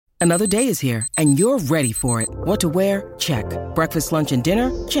Another day is here, and you're ready for it. What to wear? Check. Breakfast, lunch, and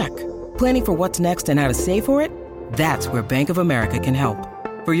dinner? Check. Planning for what's next and how to save for it? That's where Bank of America can help.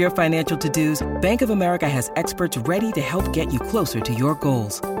 For your financial to-dos, Bank of America has experts ready to help get you closer to your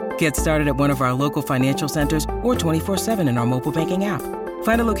goals. Get started at one of our local financial centers or 24/7 in our mobile banking app.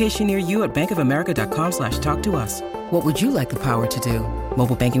 Find a location near you at bankofamerica.com/talktous. What would you like the power to do?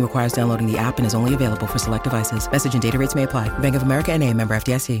 Mobile banking requires downloading the app and is only available for select devices. Message and data rates may apply. Bank of America N.A., member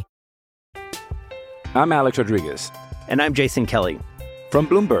FDIC. I'm Alex Rodriguez. And I'm Jason Kelly. From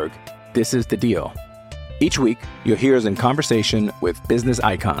Bloomberg, this is The Deal. Each week, you'll hear us in conversation with business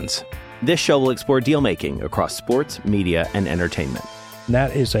icons. This show will explore deal-making across sports, media, and entertainment.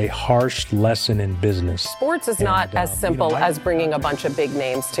 That is a harsh lesson in business. Sports is not as simple as bringing a bunch of big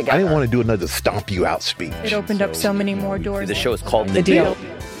names together. I didn't want to do another stomp you out speech. It opened up so many more doors. The show is called The Deal.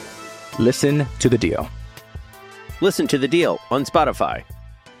 Listen to The Deal. Listen to The Deal on Spotify.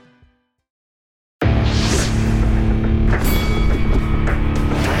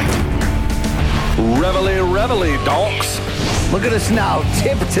 Reveille, donks. Look at us now,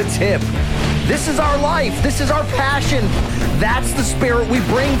 tip to tip. This is our life. This is our passion. That's the spirit we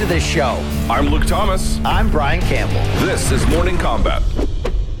bring to this show. I'm Luke Thomas. I'm Brian Campbell. This is Morning Combat.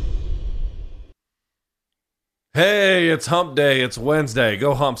 Hey, it's hump day. It's Wednesday.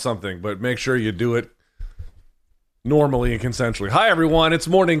 Go hump something, but make sure you do it normally and consensually. Hi, everyone. It's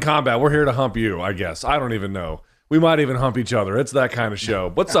Morning Combat. We're here to hump you, I guess. I don't even know. We might even hump each other. It's that kind of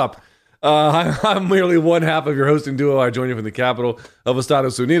show. What's up? I'm merely one half of your hosting duo. I join you from the capital of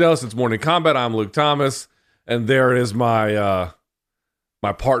Estados Unidos. It's Morning Combat. I'm Luke Thomas, and there is my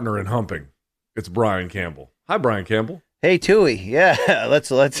my partner in humping. It's Brian Campbell. Hi, Brian Campbell. Hey, Tui. Yeah, let's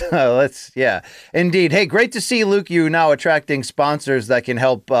yeah, indeed. Hey, great to see, Luke, you now attracting sponsors that can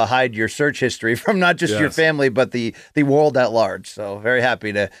help hide your search history from not just your family, but the world at large. So very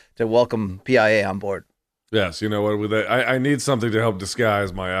happy to welcome PIA on board. Yes, you know what? I need something to help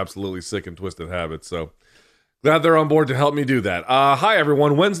disguise my absolutely sick and twisted habits. So glad they're on board to help me do that. Hi,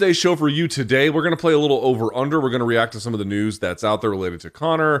 everyone. Wednesday show for you today. We're going to play a little over-under. We're going to react to some of the news that's out there related to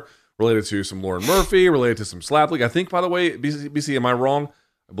Connor, related to some Lauren Murphy, related to some Slap League. I think, by the way, BC, am I wrong?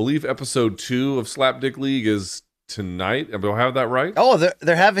 I believe episode 2 of Slap Dick League is tonight. Do I have that right? Oh,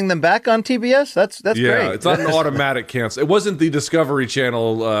 they're having them back on TBS? That's great. Yeah, it's not an automatic cancel. It wasn't the Discovery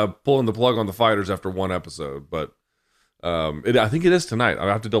Channel pulling the plug on the fighters after one episode, but I think it is tonight. I'll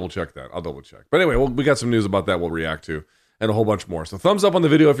have to double check that. I'll double check. But anyway, we got some news about that we'll react to, and a whole bunch more. So thumbs up on the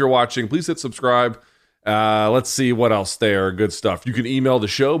video if you're watching. Please hit subscribe. Let's see what else there. Good stuff. You can email the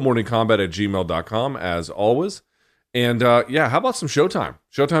show, morningcombat@gmail.com, as always. And yeah, how about some Showtime?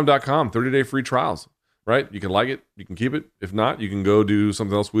 Showtime.com, 30-day free trials. Right? You can like it, you can keep it. If not, you can go do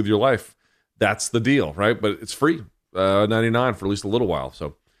something else with your life. That's the deal, right? But it's free, $99 for at least a little while.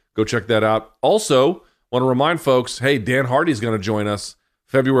 So go check that out. Also, want to remind folks, hey, Dan Hardy's going to join us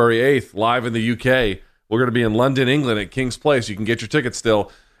February 8th, live in the UK. We're going to be in London, England at King's Place. You can get your tickets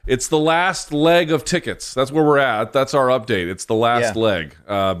still. It's the last leg of tickets. That's where we're at. That's our update. It's the last leg,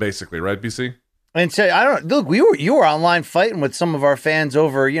 basically, right, BC? And so I don't look. You were online fighting with some of our fans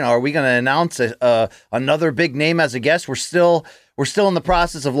over. Are we going to announce another big name as a guest? We're still in the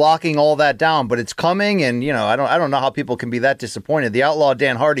process of locking all that down, but it's coming. And I don't know how people can be that disappointed. The Outlaw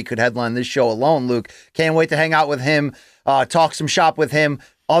Dan Hardy could headline this show alone. Luke, can't wait to hang out with him, talk some shop with him.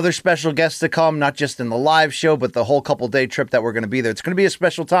 Other special guests to come, not just in the live show, but the whole couple-day trip that we're going to be there. It's going to be a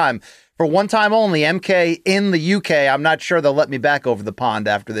special time. For one time only, MK in the UK. I'm not sure they'll let me back over the pond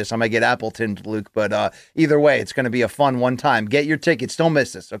after this. I might get Appleton, Luke, but either way, it's going to be a fun one time. Get your tickets. Don't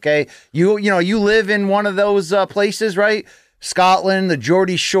miss this, okay? You live in one of those places, right? Scotland, the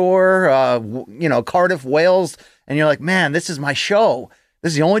Geordie Shore, Cardiff, Wales, and you're like, man, this is my show.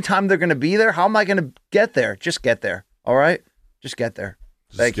 This is the only time they're going to be there. How am I going to get there? Just get there, all right? Just get there.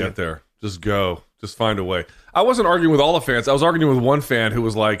 Just get there. Just go. Just find a way. I wasn't arguing with all the fans. I was arguing with one fan who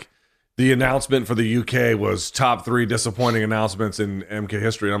was like, the announcement for the UK was top 3 disappointing announcements in MK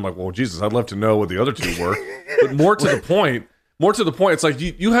history. And I'm like, well, Jesus, I'd love to know what the other 2 were. But more to the point, it's like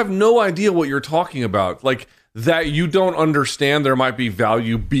you have no idea what you're talking about. Like that you don't understand there might be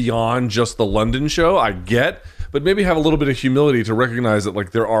value beyond just the London show. I get, but maybe have a little bit of humility to recognize that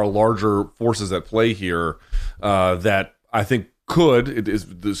like there are larger forces at play here that I think could,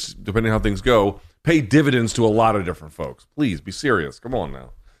 depending on how things go, pay dividends to a lot of different folks. Please be serious. Come on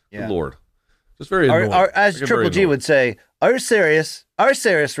now. Yeah. Good Lord. Just very annoying. As Triple G would say, are you serious? Are you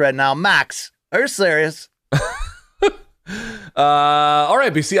serious right now? Max, are you serious? All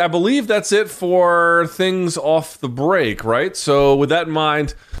right, BC, I believe that's it for things off the break, right? So with that in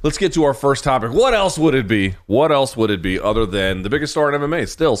mind, Let's get to our first topic. What else would it be? What else would it be other than the biggest star in MMA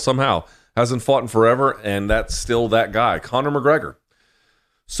still somehow hasn't fought in forever, and that's still that guy, Conor McGregor.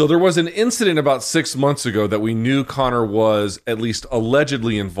 So there was an incident about 6 months ago that we knew Conor was at least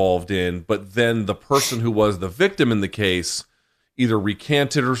allegedly involved in, but then the person who was the victim in the case either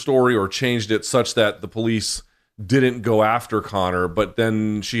recanted her story or changed it such that the police didn't go after Conor, but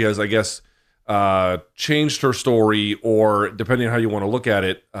then she has, I guess, changed her story, or depending on how you want to look at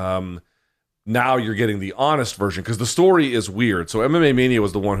it, now you're getting the honest version, because the story is weird. So MMA Mania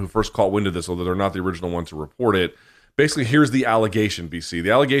was the one who first caught wind of this, although they're not the original one to report it. Basically, here's the allegation, BC.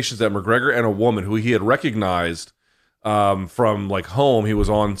 The allegation is that McGregor and a woman who he had recognized from like home, he was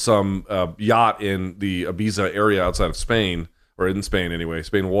on some yacht in the Ibiza area outside of Spain, or in Spain anyway,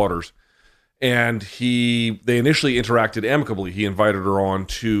 Spain waters. And they initially interacted amicably. He invited her on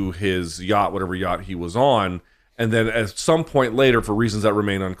to his yacht, whatever yacht he was on. And then at some point later, for reasons that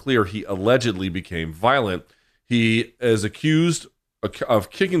remain unclear, he allegedly became violent. He is accused of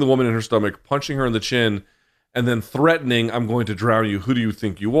kicking the woman in her stomach, punching her in the chin, and then threatening, "I'm going to drown you. Who do you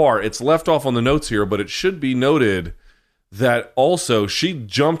think you are?" It's left off on the notes here, but it should be noted that also she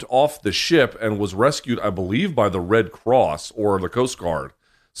jumped off the ship and was rescued, I believe, by the Red Cross or the Coast Guard.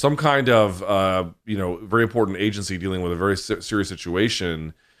 Some kind of, very important agency dealing with a very serious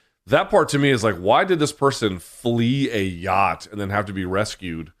situation. That part to me is like, why did this person flee a yacht and then have to be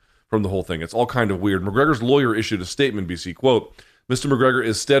rescued from the whole thing? It's all kind of weird. McGregor's lawyer issued a statement, BC, quote, "Mr. McGregor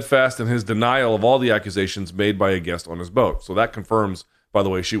is steadfast in his denial of all the accusations made by a guest on his boat." So that confirms, by the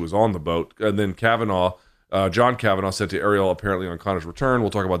way, she was on the boat. And then John Kavanaugh said to Ariel, apparently on Conor's return.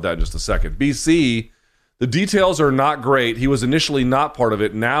 We'll talk about that in just a second. BC, the details are not great. He was initially not part of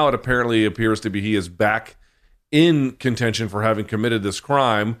it. Now it apparently appears to be he is back in contention for having committed this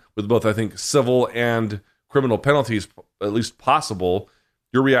crime with both, I think, civil and criminal penalties, at least possible.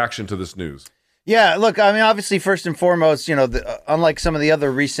 Your reaction to this news? Yeah, look, I mean, obviously, first and foremost, unlike some of the other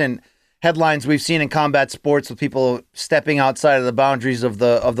recent headlines we've seen in combat sports with people stepping outside of the boundaries of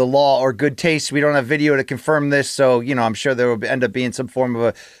the law or good taste, we don't have video to confirm this. So, I'm sure there will end up being some form of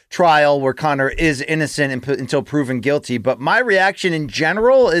a trial where Conor is innocent until proven guilty. But my reaction in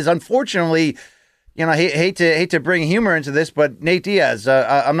general is, unfortunately, I hate to bring humor into this, but Nate Diaz,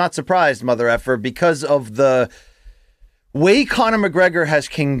 I'm not surprised, mother effer, because of the way Conor McGregor has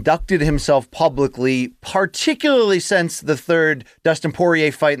conducted himself publicly, particularly since the third Dustin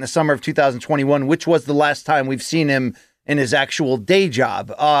Poirier fight in the summer of 2021, which was the last time we've seen him in his actual day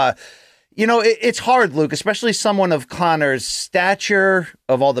job. It's hard, Luke, especially someone of Conor's stature,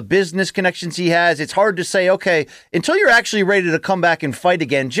 of all the business connections he has. It's hard to say, okay, until you're actually ready to come back and fight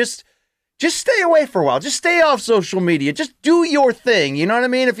again, just stay away for a while. Just stay off social media. Just do your thing. You know what I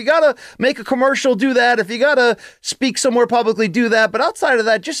mean? If you got to make a commercial, do that. If you got to speak somewhere publicly, do that. But outside of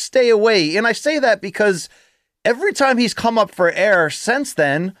that, just stay away. And I say that because every time he's come up for air since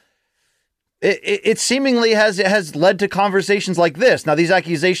then, it seemingly has led to conversations like this. Now, these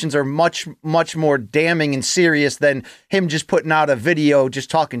accusations are much, much more damning and serious than him just putting out a video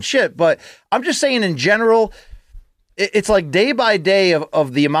just talking shit. But I'm just saying in general, it's like day by day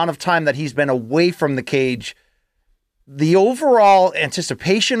of the amount of time that he's been away from the cage, the overall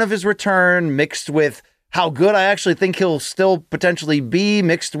anticipation of his return mixed with how good I actually think he'll still potentially be,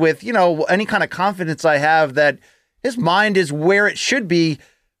 mixed with, any kind of confidence I have that his mind is where it should be,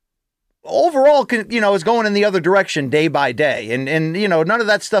 overall, is going in the other direction day by day. And none of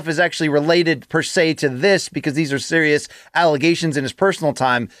that stuff is actually related per se to this because these are serious allegations in his personal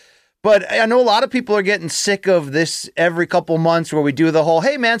time. But I know a lot of people are getting sick of this every couple months where we do the whole,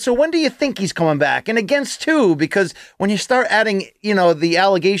 hey, man, so when do you think he's coming back? And against who? Because when you start adding, the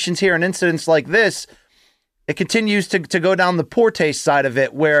allegations here and incidents like this, it continues to go down the poor taste side of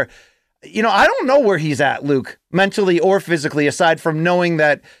it where, I don't know where he's at, Luke, mentally or physically, aside from knowing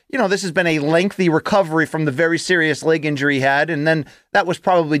that, this has been a lengthy recovery from the very serious leg injury he had. And then that was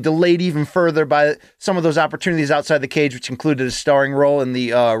probably delayed even further by some of those opportunities outside the cage, which included a starring role in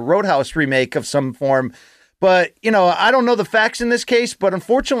the Roadhouse remake of some form. But, I don't know the facts in this case, but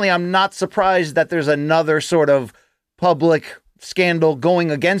unfortunately, I'm not surprised that there's another sort of public scandal going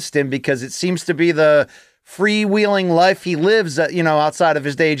against him because it seems to be the freewheeling life he lives, outside of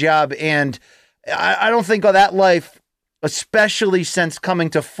his day job. And I don't think of that life, especially since coming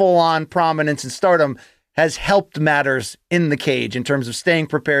to full-on prominence and stardom, has helped matters in the cage in terms of staying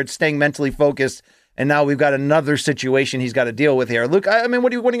prepared, staying mentally focused. And now we've got another situation he's got to deal with here. Luke, I mean,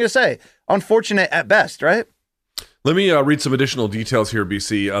 what are you going to say? Unfortunate at best, right? Let me read some additional details here,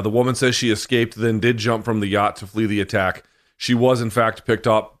 BC. The woman says she escaped, then did jump from the yacht to flee the attack. She was, in fact, picked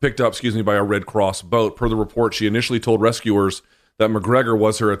up by a Red Cross boat. Per the report, she initially told rescuers that McGregor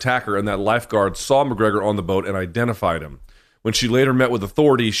was her attacker and that lifeguard saw McGregor on the boat and identified him. When she later met with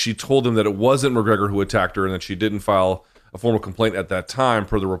authorities, she told them that it wasn't McGregor who attacked her and that she didn't file a formal complaint at that time.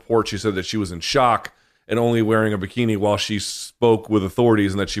 Per the report, she said that she was in shock and only wearing a bikini while she spoke with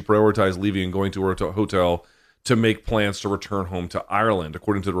authorities, and that she prioritized leaving and going to her hotel to make plans to return home to Ireland.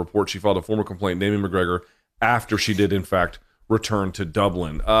 According to the report, she filed a formal complaint naming McGregor after she did, in fact, return to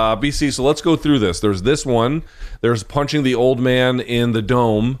Dublin. BC, so let's go through this. There's this one. There's punching the old man in the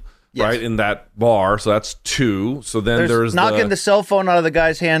dome, right, in that bar. So that's 2. So then there's knocking the cell phone out of the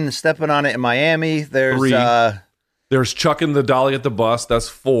guy's hand and stepping on it in Miami. There's 3. There's chucking the dolly at the bus. That's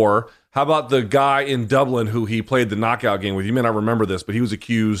 4. How about the guy in Dublin who he played the knockout game with? You may not remember this, but he was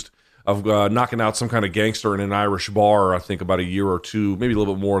accused of knocking out some kind of gangster in an Irish bar, I think about a year or 2, maybe a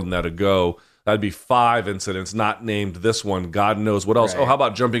little bit more than that ago. That'd be 5 incidents, not named this one. God knows what else. Right. Oh, how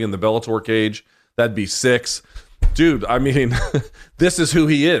about jumping in the Bellator cage? That'd be 6. Dude, I mean, this is who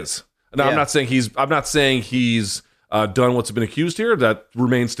he is. Now, I'm not saying he's done what's been accused here. That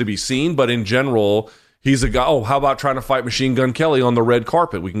remains to be seen. But in general, he's a guy. Oh, how about trying to fight Machine Gun Kelly on the red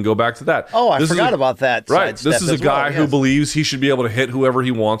carpet? We can go back to that. Oh, I forgot about that. Right. This is a guy who believes he should be able to hit whoever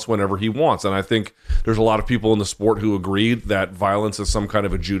he wants whenever he wants. And I think there's a lot of people in the sport who agree that violence is some kind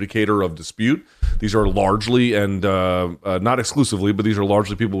of adjudicator of dispute. These are largely, and not exclusively, but these are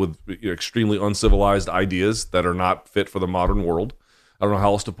largely people with extremely uncivilized ideas that are not fit for the modern world. I don't know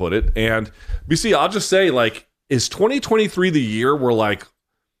how else to put it. And BC, I'll just say, like, is 2023 the year where, like,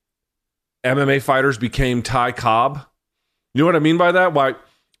 MMA fighters became Ty Cobb? You know what I mean by that? Why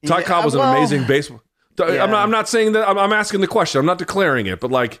Ty Cobb was an amazing baseball. Yeah. I'm not saying that. I'm asking the question. I'm not declaring it. But,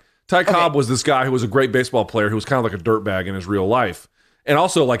 like, Ty Cobb was this guy who was a great baseball player who was kind of like a dirtbag in his real life. And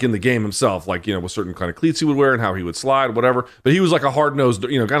also, like, in the game himself, like, with certain kind of cleats he would wear and how he would slide, whatever. But he was like a hard-nosed,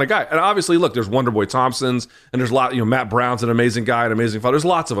 kind of guy. And obviously, look, there's Wonderboy Thompsons, and there's a lot, Matt Brown's an amazing guy, an amazing fighter. There's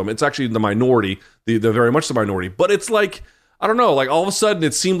lots of them. It's actually the minority, the very much the minority. But it's like, I don't know, like, all of a sudden,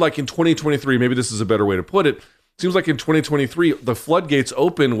 it seemed like in 2023, maybe this is a better way to put it, seems like in 2023, the floodgates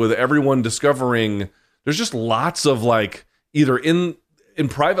open with everyone discovering there's just lots of, like, either in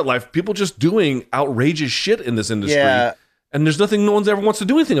private life, people just doing outrageous shit in this industry. Yeah. And there's nothing, no one ever wants to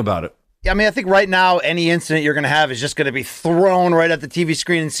do anything about it. Yeah, I mean, I think right now, any incident you're going to have is just going to be thrown right at the TV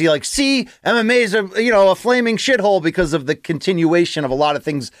screen and see, MMA is a flaming shithole because of the continuation of a lot of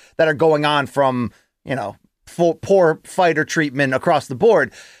things that are going on from, poor fighter treatment across the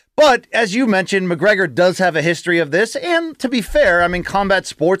board. But as you mentioned, McGregor does have a history of this. And to be fair, I mean, combat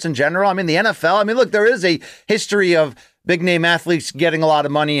sports in general, I mean, the NFL, I mean, look, there is a history of big name athletes getting a lot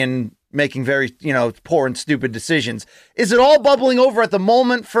of money and making very, poor and stupid decisions. Is it all bubbling over at the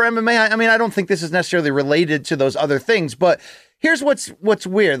moment for MMA? I mean, I don't think this is necessarily related to those other things, but here's what's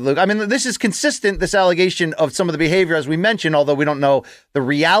weird, Luke. I mean, this is consistent, this allegation of some of the behavior, as we mentioned, although we don't know the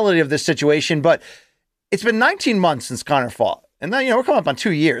reality of this situation, but it's been 19 months since Conor fought. And then, we're coming up on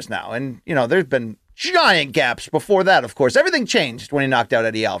 2 years now. And, there's been giant gaps before that, of course. Everything changed when he knocked out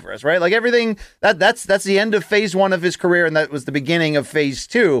Eddie Alvarez, right? Like everything, that's the end of phase 1 of his career, and that was the beginning of phase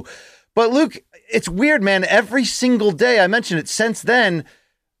 2. But Luke, it's weird, man. Every single day, I mentioned it, since then,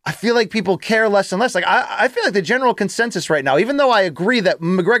 I feel like people care less and less. Like I feel like the general consensus right now, even though I agree that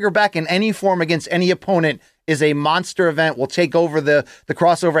McGregor back in any form against any opponent is a monster event, will take over the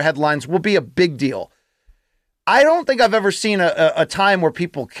crossover headlines, will be a big deal. I don't think I've ever seen a time where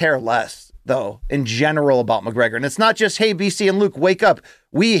people care less, though, in general about McGregor. And it's not just, hey, BC and Luke, wake up.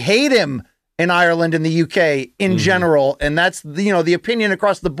 We hate him in Ireland and the UK in general. And that's, the opinion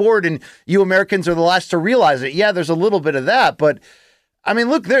across the board. And you Americans are the last to realize it. Yeah, there's a little bit of that. But, I mean,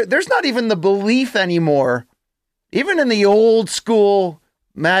 look, there's not even the belief anymore, even in the old school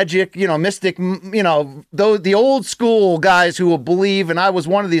magic, mystic, the old school guys who will believe, and I was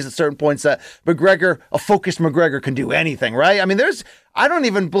one of these at certain points, that a focused McGregor can do anything, right? I mean, I don't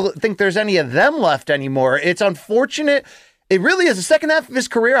even think there's any of them left anymore. It's unfortunate. It really is. The second half of his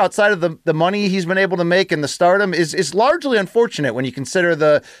career, outside of the money he's been able to make and the stardom, is largely unfortunate when you consider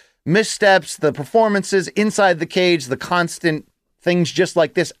the missteps, the performances inside the cage, the constant things just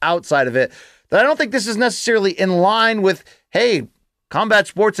like this outside of it. That I don't think this is necessarily in line with, hey, combat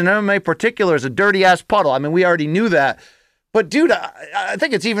sports and MMA in particular is a dirty-ass puddle. I mean, we already knew that. But, dude, I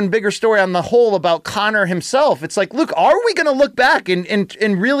think it's even bigger story on the whole about Conor himself. It's like, look, are we going to look back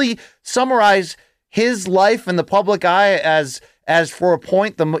and really summarize his life in the public eye as for a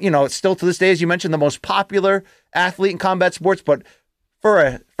point, it's still to this day, as you mentioned, the most popular athlete in combat sports, but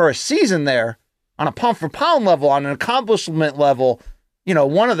for a season there, on a pound-for-pound level, on an accomplishment level,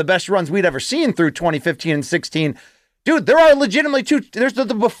 one of the best runs we'd ever seen through 2015 and 16. Dude, there are legitimately there's the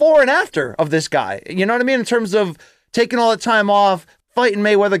before and after of this guy. You know what I mean? In terms of taking all the time off, fighting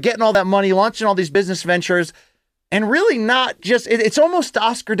Mayweather, getting all that money, launching all these business ventures, and really not just, it's almost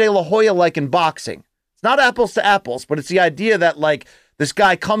Oscar de la Hoya like in boxing. It's not apples to apples, but it's the idea that like this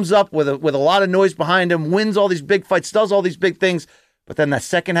guy comes up with a lot of noise behind him, wins all these big fights, does all these big things, but then that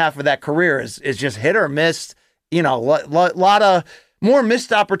second half of that career is just hit or miss. You know, lot of more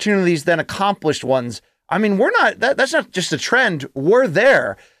missed opportunities than accomplished ones. I mean, that's not just a trend. We're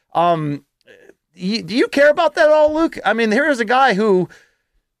there. Do you care about that at all, Luke? I mean, here is a guy who,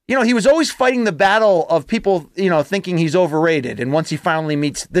 you know, he was always fighting the battle of people, you know, thinking he's overrated. And once he finally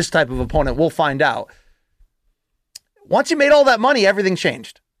meets this type of opponent, we'll find out. Once he made all that money, everything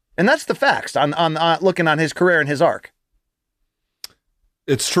changed. And that's the facts on looking on his career and his arc.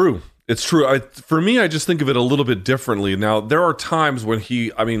 It's true. It's true. For me, I just think of it a little bit differently. Now, there are times when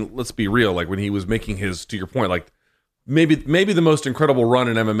let's be real, like when he was making his, to your point, like maybe the most incredible run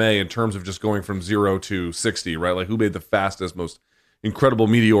in MMA in terms of just going from 0 to 60, right? Like who made the fastest, most incredible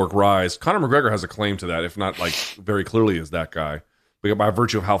meteoric rise? Conor McGregor has a claim to that, if not like very clearly is that guy, by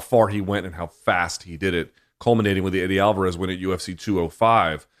virtue of how far he went and how fast he did it, culminating with the Eddie Alvarez win at UFC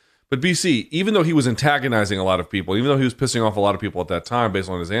 205. But BC, even though he was antagonizing a lot of people, even though he was pissing off a lot of people at that time based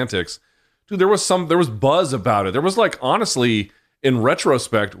on his antics, dude, there was buzz about it. There was like, honestly, in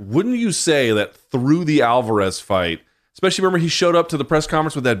retrospect, wouldn't you say that through the Alvarez fight, especially remember he showed up to the press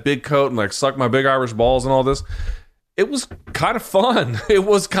conference with that big coat and like sucked my big Irish balls and all this? It was kind of fun. It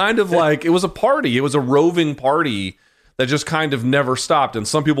was kind of like, it was a party. It was a roving party that just kind of never stopped. And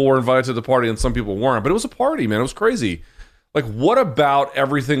some people were invited to the party and some people weren't. But it was a party, man. It was crazy. Like, what about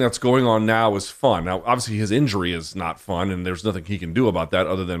everything that's going on now is fun? Now, obviously, his injury is not fun, and there's nothing he can do about that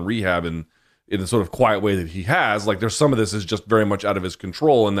other than rehab in the sort of quiet way that he has. Like, there's some of this is just very much out of his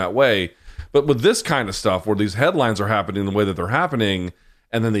control in that way. But with this kind of stuff, where these headlines are happening the way that they're happening,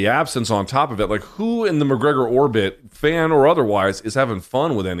 and then the absence on top of it, like, who in the McGregor orbit, fan or otherwise, is having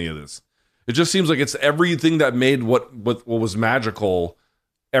fun with any of this? It just seems like it's everything that made what was magical,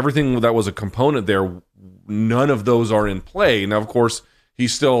 everything that was a component there, none of those are in play. Now, of course,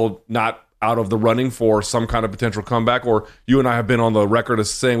 he's still not out of the running for some kind of potential comeback, or you and I have been on the record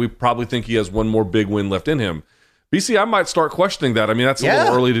as saying we probably think he has one more big win left in him. BC, I might start questioning that. I mean, that's a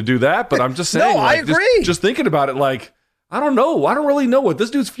little early to do that, but I'm just saying. No, I agree. Just thinking about it, like, I don't know. I don't really know what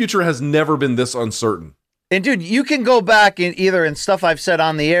this dude's future has never been this uncertain. And dude, you can go back in stuff I've said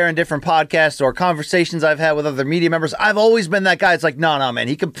on the air in different podcasts or conversations I've had with other media members. I've always been that guy. It's like, no, man,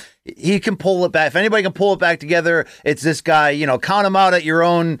 he can pull it back. If anybody can pull it back together, it's this guy. You know, count him out at your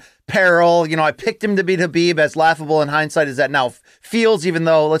own peril. You know, I picked him to beat Habib, as laughable in hindsight as that now feels, even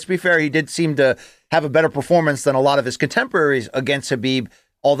though, let's be fair, he did seem to have a better performance than a lot of his contemporaries against Habib,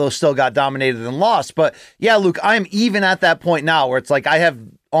 although still got dominated and lost. But yeah, Luke, I'm even at that point now where it's like I have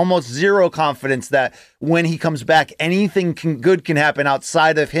almost zero confidence that when he comes back, anything good can happen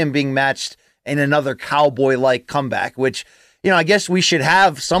outside of him being matched in another cowboy-like comeback, which, you know, I guess we should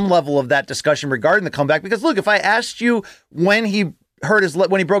have some level of that discussion regarding the comeback. Because look, if I asked you when he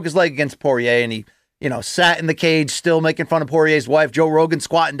when he broke his leg against Poirier and he, you know, sat in the cage still making fun of Poirier's wife, Joe Rogan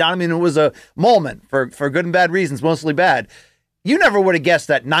squatting down, I mean, it was a moment for good and bad reasons, mostly bad. You never would have guessed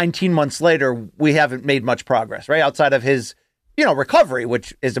that 19 months later, we haven't made much progress, right? Outside of his, you know, recovery,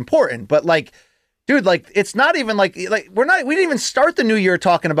 which is important. But like, dude, like, it's not even like we didn't even start the new year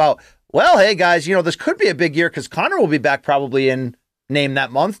talking about, well, hey guys, you know, this could be a big year because Conor will be back probably in name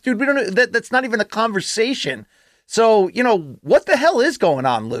that month. Dude, we don't know that's not even a conversation. So, you know, what the hell is going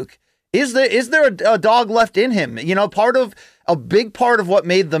on, Luke? Is there a dog left in him? You know, a big part of what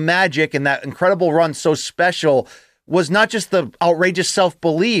made the magic and that incredible run so special was not just the outrageous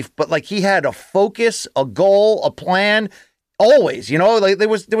self-belief, but like he had a focus, a goal, a plan. Always, you know, like there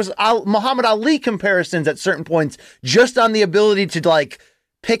was Muhammad Ali comparisons at certain points just on the ability to like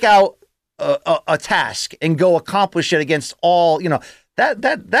pick out a task and go accomplish it against all, you know,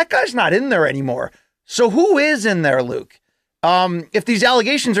 that guy's not in there anymore. So who is in there, Luke? If these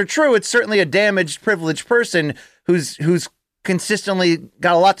allegations are true, it's certainly a damaged, privileged person who's consistently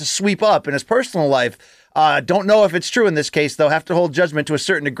got a lot to sweep up in his personal life. Don't know if it's true in this case, though. Have to hold judgment to a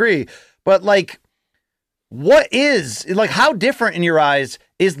certain degree. But like, what is, like, how different in your eyes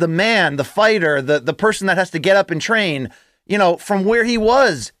is the man, the fighter, the person that has to get up and train, you know, from where he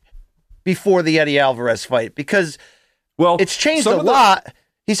was before the Eddie Alvarez fight? Because, well, it's changed a lot.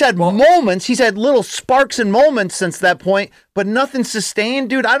 He's had moments. He's had little sparks and moments since that point, but nothing sustained.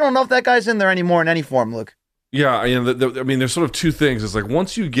 Dude, I don't know if that guy's in there anymore in any form, Luke. Yeah, you know, I mean, there's sort of two things. It's like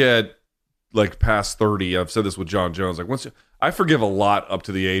once you get like past 30, I've said this with John Jones, like I forgive a lot up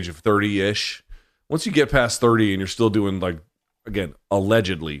to the age of 30-ish. Once you get past 30 and you're still doing, like, again,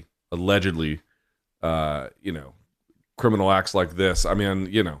 allegedly, you know, criminal acts like this. I mean,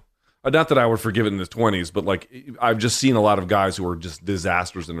 you know, not that I would forgive it in his 20s, but like I've just seen a lot of guys who are just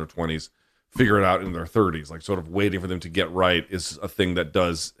disasters in their 20s figure it out in their 30s. Like sort of waiting for them to get right is a thing that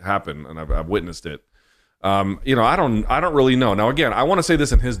does happen, and I've witnessed it. You know, I don't really know. Now, again, I want to say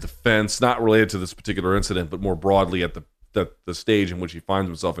this in his defense, not related to this particular incident, but more broadly at the stage in which he finds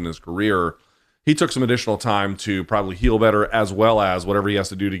himself in his career. He took some additional time to probably heal better, as well as whatever he has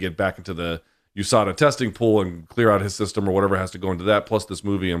to do to get back into the USADA testing pool and clear out his system or whatever has to go into that, plus this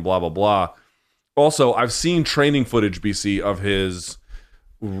movie and blah, blah, blah. Also, I've seen training footage, BC, of his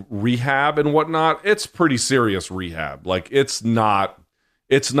rehab and whatnot. It's pretty serious rehab. Like, it's not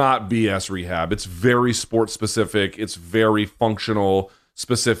BS rehab. It's very sport specific. It's very functional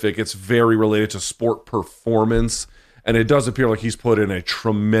specific. It's very related to sport performance. And it does appear like he's put in a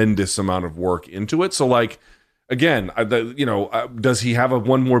tremendous amount of work into it. So, like, again, does he have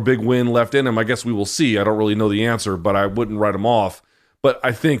one more big win left in him? I guess we will see. I don't really know the answer, but I wouldn't write him off. But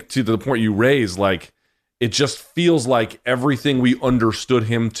I think to the point you raised, like, it just feels like everything we understood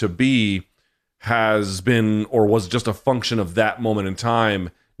him to be has been or was just a function of that moment in time,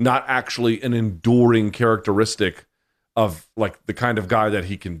 not actually an enduring characteristic of like the kind of guy that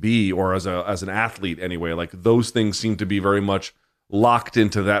he can be, or as an athlete anyway. Like, those things seem to be very much locked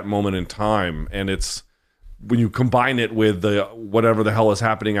into that moment in time. And it's, when you combine it with the whatever the hell is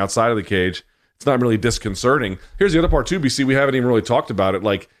happening outside of the cage, it's not really disconcerting. Here's the other part too, BC, we haven't even really talked about it.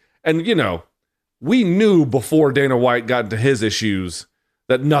 Like, and you know, we knew before Dana White got into his issues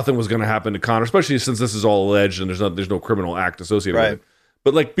that nothing was going to happen to Conor, especially since this is all alleged and there's no criminal act associated with it.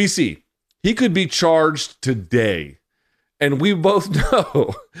 But like, BC, he could be charged today, and we both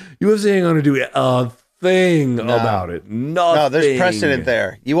know UFC ain't going to do a thing about it. Nothing. No, there's precedent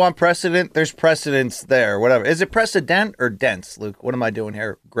there. You want precedent? There's precedence there. Whatever. Is it precedent or dense, Luke? What am I doing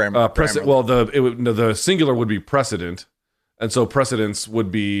here? Grammar. Well, the singular would be precedent, and so precedents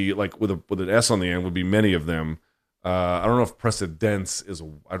would be like with an S on the end would be many of them. I don't know if precedence is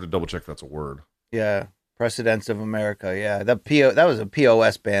I have to double check if that's a word. Yeah, Precedents of America. Yeah, that was a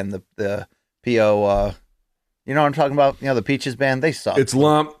POS band. The PO. You know what I'm talking about? You know, the Peaches band. They suck. It's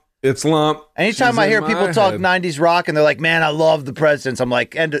lump. Anytime I hear people talk 90s rock and they're like, "Man, I love the Presidents," I'm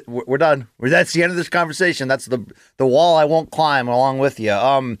like, we're done. That's the end of this conversation. That's the wall I won't climb along with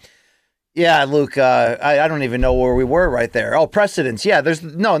you. Yeah, Luke, I don't even know where we were right there. Oh, precedents. Yeah,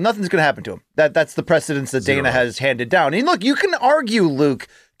 nothing's going to happen to him. That's the precedents that Dana has handed down. And look, you can argue, Luke,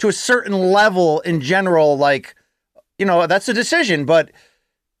 to a certain level in general, like, you know, that's a decision, but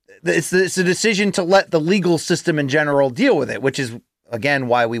it's a decision to let the legal system in general deal with it, which is, again,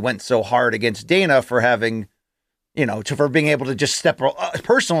 why we went so hard against Dana for having, you know, for being able to just step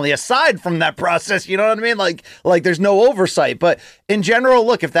personally aside from that process. You know what I mean? Like there's no oversight. But in general,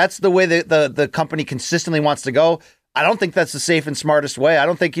 look, if that's the way that the company consistently wants to go, I don't think that's the safe and smartest way. I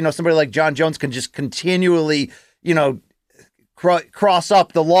don't think, you know, somebody like John Jones can just continually, you know, cross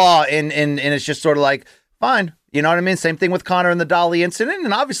up the law and it's just sort of like, fine. You know what I mean? Same thing with Conor and the Dolly incident.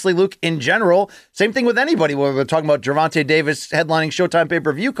 And obviously, Luke, in general, same thing with anybody. Where we're talking about Gervonta Davis headlining Showtime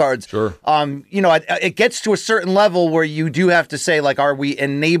pay-per-view cards. Sure. You know, it gets to a certain level where you do have to say, like, are we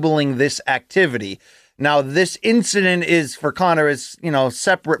enabling this activity? Now, this incident is, for Conor, is, you know,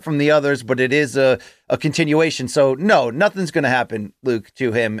 separate from the others, but it is a continuation. So, no, nothing's going to happen, Luke,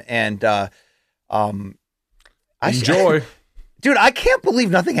 to him. And enjoy. Dude, I can't believe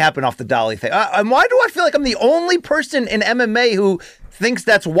nothing happened off the Dolly thing. And why do I feel like I'm the only person in MMA who thinks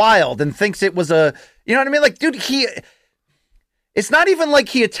that's wild and thinks it was you know what I mean? Like, dude, it's not even like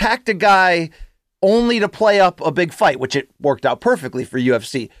he attacked a guy only to play up a big fight, which it worked out perfectly for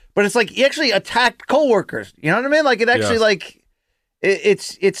UFC. But it's like he actually attacked coworkers. You know what I mean? Like, it actually, like,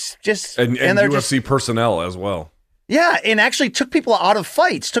 it's just... And UFC personnel as well. Yeah, and actually took people out of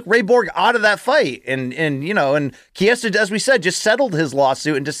fights, took Ray Borg out of that fight. And you know, and Chiesa, as we said, just settled his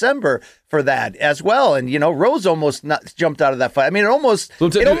lawsuit in December for that as well. And, you know, Rose almost jumped out of that fight. I mean,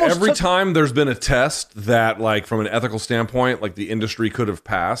 every time there's been a test that, like, from an ethical standpoint, like, the industry could have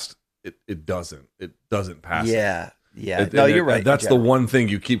passed, it doesn't. It doesn't pass. Yeah. No, you're right. That's the one thing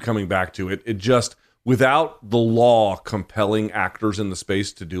you keep coming back to. It just, without the law compelling actors in the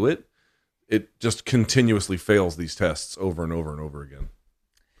space to do it, it just continuously fails these tests over and over and over again.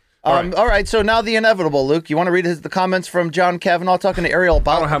 All right, so now the inevitable, Luke. You want to read the comments from John Kavanaugh talking to Ariel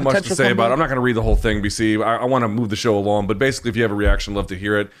about I don't have much to say about it. I'm not going to read the whole thing, BC. I want to move the show along, but basically, if you have a reaction, love to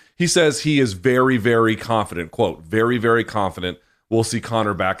hear it. He says he is very, very confident, quote, very, very confident we'll see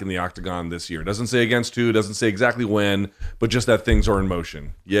Conor back in the octagon this year. Doesn't say against who, doesn't say exactly when, but just that things are in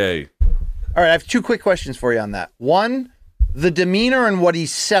motion. Yay. All right, I have two quick questions for you on that. One, the demeanor and what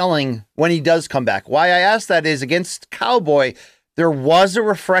he's selling when he does come back. Why I ask that is against Cowboy, there was a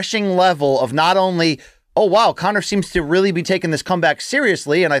refreshing level of not only, oh, wow, Conor seems to really be taking this comeback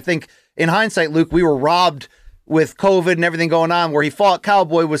seriously. And I think in hindsight, Luke, we were robbed with COVID and everything going on where he fought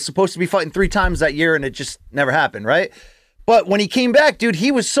Cowboy, was supposed to be fighting 3 times that year, and it just never happened, right? But when he came back, dude,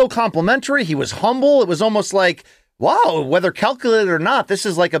 he was so complimentary. He was humble. It was almost like, wow, whether calculated or not, this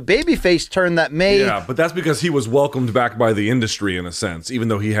is like a babyface turn that may... Yeah, but that's because he was welcomed back by the industry in a sense, even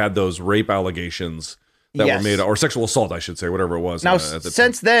though he had those rape allegations that were made, or sexual assault, I should say, whatever it was. Now,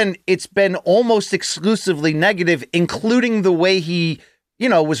 since then, it's been almost exclusively negative, including the way he,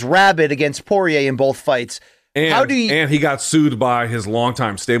 was rabid against Poirier in both fights. And he got sued by his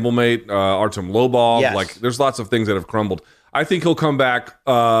longtime stablemate, Artem Lobov. Yes. Like, there's lots of things that have crumbled. I think he'll come back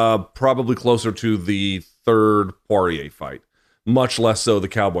probably closer to the third Poirier fight, much less so the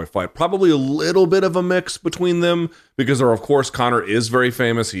Cowboy fight. Probably a little bit of a mix between them because, of course, Conor is very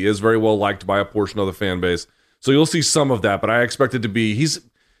famous. He is very well liked by a portion of the fan base. So you'll see some of that, but I expect it to be...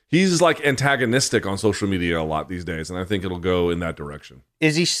 He's like antagonistic on social media a lot these days, and I think it'll go in that direction.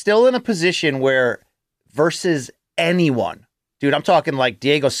 Is he still in a position where versus anyone, dude, I'm talking like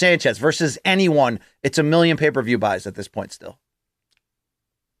Diego Sanchez versus anyone, it's 1 million pay-per-view buys at this point still?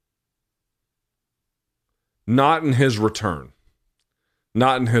 Not in his return.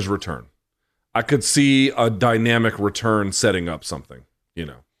 I could see a dynamic return setting up something,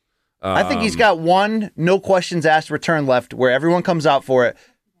 I think he's got one no questions asked return left where everyone comes out for it.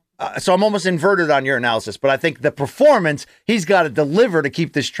 So I'm almost inverted on your analysis, but I think the performance he's got to deliver to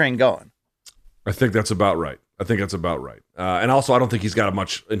keep this train going. I think that's about right. And also, I don't think he's got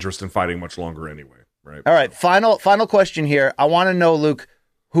much interest in fighting much longer anyway, right? All right, final question here. I want to know, Luke,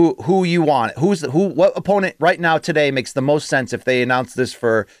 who you want. What opponent right now today makes the most sense if they announce this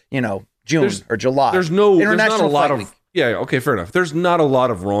for, June or July? There's not a lot of... Yeah, okay, fair enough. There's not a lot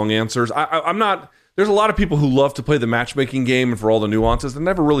of wrong answers. I'm not... There's a lot of people who love to play the matchmaking game and for all the nuances. I've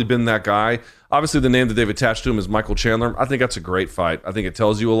never really been that guy. Obviously, the name that they've attached to him is Michael Chandler. I think that's a great fight. I think it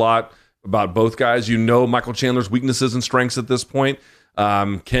tells you a lot about both guys. Michael Chandler's weaknesses and strengths at this point.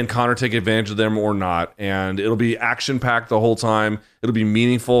 Can Conor take advantage of them or not? And it'll be action-packed the whole time. It'll be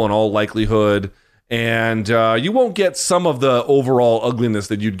meaningful in all likelihood. And you won't get some of the overall ugliness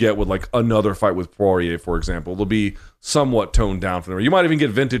that you'd get with like another fight with Poirier, for example. It'll be somewhat toned down from there. You might even get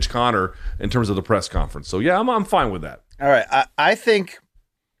vintage Conor in terms of the press conference. So yeah, I'm fine with that. All right, I think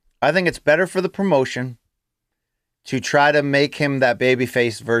it's better for the promotion to try to make him that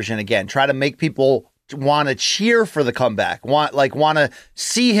babyface version again. Try to make people want to cheer for the comeback. Want to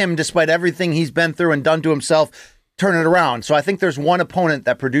see him, despite everything he's been through and done to himself, turn it around. So I think there's one opponent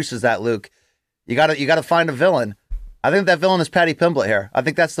that produces that, Luke. You got to find a villain. I think that villain is Paddy Pimblett here. I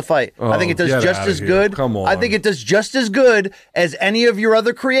think that's the fight. I think it does just as good. Come on. I think it does just as good as any of your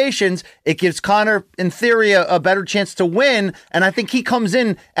other creations. It gives Conor, in theory, a better chance to win. And I think he comes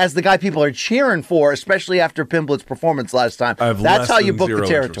in as the guy people are cheering for, especially after Pimblett's performance last time. That's how you book the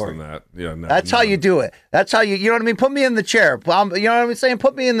territory. That's how you do it. That's how you know what I mean? Put me in the chair. You know what I'm saying?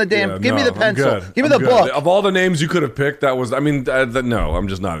 Put me in the damn, give me the pencil. Give me the book. Of all the names you could have picked, no, I'm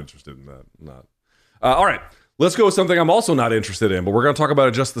just not interested in that. All right. Let's go with something I'm also not interested in, but we're going to talk about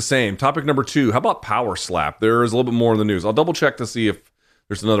it just the same. Topic number 2, how about Power Slap? There is a little bit more in the news. I'll double check to see if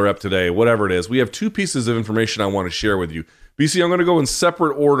there's another ep today, whatever it is. We have 2 pieces of information I want to share with you. BC, I'm going to go in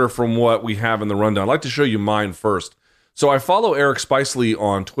separate order from what we have in the rundown. I'd like to show you mine first. So I follow Eric Spicely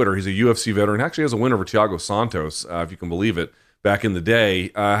on Twitter. He's a UFC veteran. Actually has a win over Thiago Santos, if you can believe it, back in the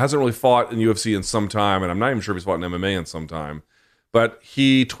day. Hasn't really fought in UFC in some time, and I'm not even sure if he's fought in MMA in some time. But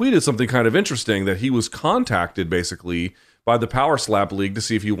he tweeted something kind of interesting, that he was contacted basically by the Power Slap League to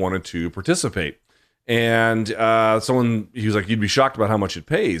see if he wanted to participate. And he was like, you'd be shocked about how much it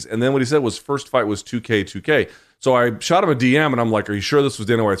pays. And then what he said was first fight was 2K. So I shot him a DM and I'm like, are you sure this was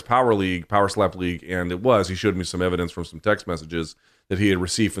Dana White's Power Slap League? And it was. He showed me some evidence from some text messages that he had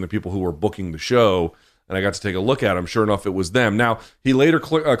received from the people who were booking the show. And I got to take a look at him. Sure enough, it was them. Now, he later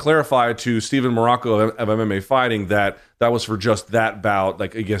clarified to Steven Morocco of MMA Fighting that was for just that bout.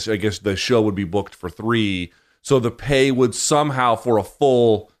 Like, I guess the show would be booked for 3. So the pay would somehow, for a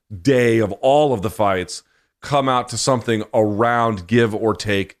full day of all of the fights, come out to something around, give or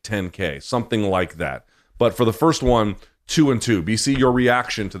take, $10K. Something like that. But for the first one, 2 and 2. BC, your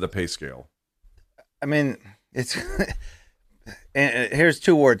reaction to the pay scale? I mean, it's... And here's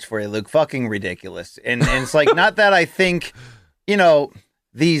 2 words for you, Luke. Fucking ridiculous. And it's like, not that I think,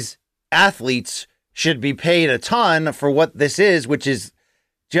 these athletes should be paid a ton for what this is, which is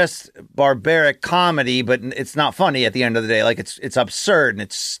just barbaric comedy, but it's not funny at the end of the day. Like, it's absurd and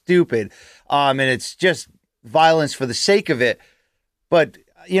it's stupid. And it's just violence for the sake of it. But,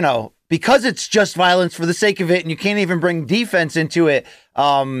 because it's just violence for the sake of it and you can't even bring defense into it,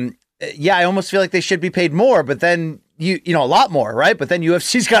 I almost feel like they should be paid more, but then a lot more, right? But then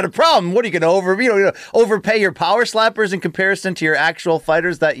UFC's got a problem. What are you going to overpay your power slappers in comparison to your actual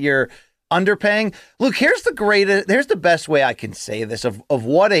fighters that you're underpaying? Luke, here's the best way I can say this of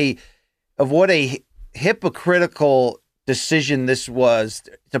what a hypocritical decision this was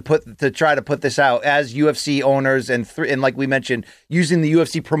to try to put this out as UFC owners and like we mentioned, using the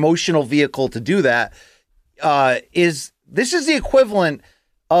UFC promotional vehicle to do that. This is the equivalent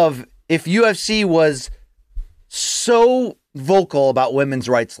of if UFC was so vocal about women's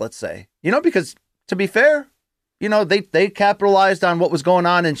rights, let's say, because to be fair, they capitalized on what was going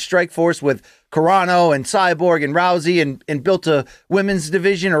on in Strikeforce with Carano and Cyborg and Rousey and built a women's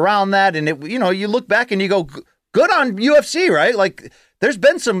division around that. And you look back and you go, good on UFC, right? Like there's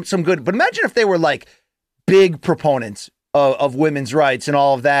been some good, but imagine if they were like big proponents of women's rights and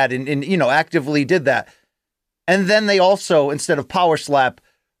all of that and actively did that. And then they also, instead of Power Slap,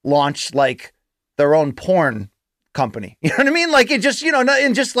 launched like their own porn company. You know what I mean? Like it just, and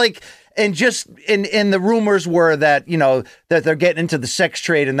the rumors were that, that they're getting into the sex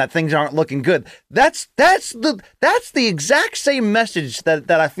trade and that things aren't looking good. That's the exact same message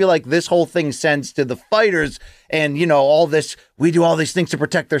that I feel like this whole thing sends to the fighters and, all this, we do all these things to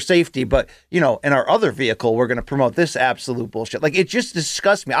protect their safety. But, in our other vehicle, we're going to promote this absolute bullshit. Like it just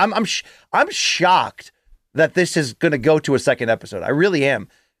disgusts me. I'm shocked that this is going to go to a second episode. I really am.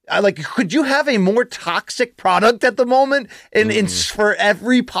 Could you have a more toxic product at the moment? And for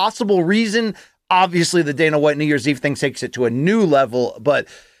every possible reason, obviously the Dana White New Year's Eve thing takes it to a new level. But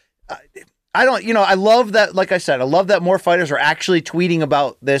I don't, I love that. Like I said, I love that more fighters are actually tweeting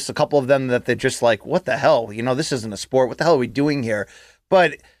about this. A couple of them that they're just like, what the hell? This isn't a sport. What the hell are we doing here?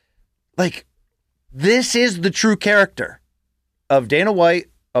 But this is the true character of Dana White,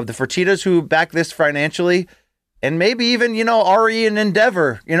 of the Fertittas who back this financially. And maybe even, Ari and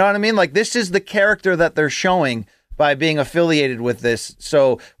Endeavor, you know what I mean? Like this is the character that they're showing by being affiliated with this.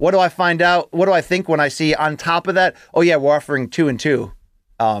 So what do I find out? What do I think when I see on top of that? Oh yeah, we're offering 2 and 2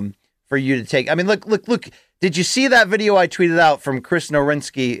 for you to take. I mean, look. Did you see that video I tweeted out from Chris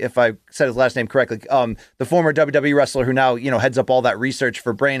Nowinski, if I said his last name correctly, the former WWE wrestler who now, heads up all that research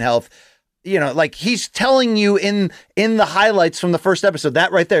for brain health? He's telling you in the highlights from the first episode,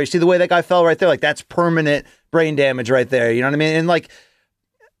 that right there, you see the way that guy fell right there? Like that's permanent brain damage right there. You know what I mean? And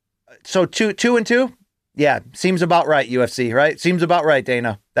so 2 and 2. Yeah. Seems about right. UFC, right? Seems about right.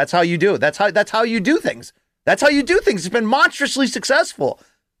 Dana. That's how you do it. That's how you do things. That's how you do things. It's been monstrously successful,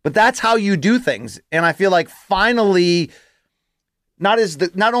 but that's how you do things. And I feel like finally, not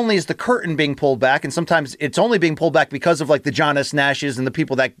only is the curtain being pulled back, and sometimes it's only being pulled back because of like the John S. Nashes and the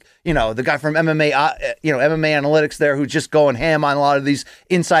people that, the guy from MMA, MMA Analytics there who's just going ham on a lot of these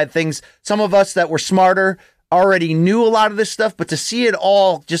inside things. Some of us that were smarter already knew a lot of this stuff, but to see it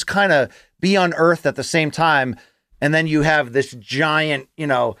all just kind of be unearthed at the same time. And then you have this giant,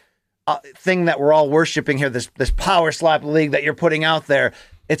 thing that we're all worshiping here, this Power Slap League that you're putting out there.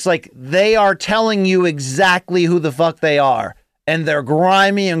 It's like they are telling you exactly who the fuck they are. And they're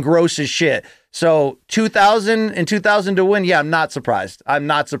grimy and gross as shit. So 2000 to win. Yeah, I'm not surprised. I'm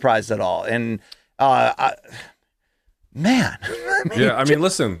not surprised at all. And man. Yeah, I mean,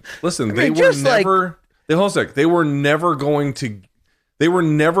 listen. They were never going to.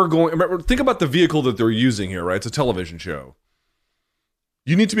 Remember, think about the vehicle that they're using here, right? It's a television show.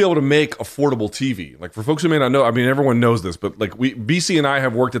 You need to be able to make affordable TV. Like for folks who may not know, I mean, everyone knows this, but like BC and I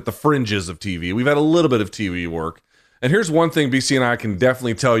have worked at the fringes of TV. We've had a little bit of TV work. And here's one thing BC and I can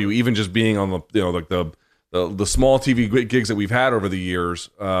definitely tell you, even just being on the small TV gigs that we've had over the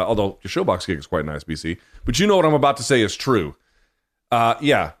years, although your Showbox gig is quite nice, BC. But you know what I'm about to say is true.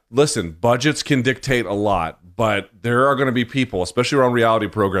 Yeah, listen, budgets can dictate a lot, but there are going to be people, especially around reality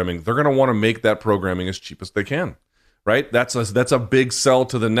programming, they're going to want to make that programming as cheap as they can, right? That's a big sell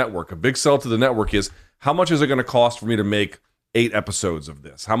to the network. A big sell to the network is, how much is it going to cost for me to make 8 episodes of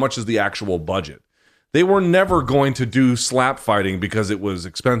this? How much is the actual budget? They were never going to do slap fighting because it was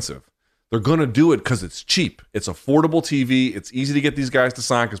expensive. They're going to do it because it's cheap. It's affordable TV. It's easy to get these guys to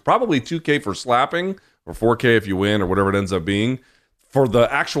sign, because probably $2K for slapping, or $4K if you win, or whatever it ends up being. For the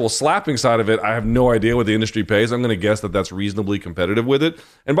actual slapping side of it, I have no idea what the industry pays. I'm going to guess that that's reasonably competitive with it.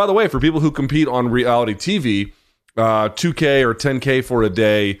 And by the way, for people who compete on reality TV, $2K or $10K for a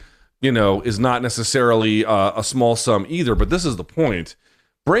day, is not necessarily a small sum either. But this is the point.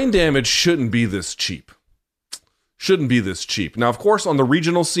 Brain damage shouldn't be this cheap. Now, of course, on the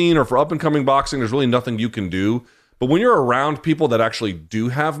regional scene or for up-and-coming boxing, there's really nothing you can do. But when you're around people that actually do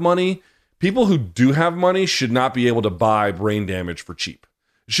have money, people who do have money should not be able to buy brain damage for cheap.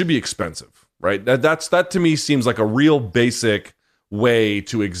 It should be expensive, right? That to me seems like a real basic way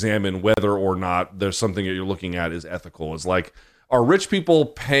to examine whether or not there's something that you're looking at is ethical. It's like, are rich people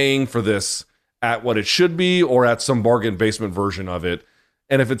paying for this at what it should be or at some bargain basement version of it?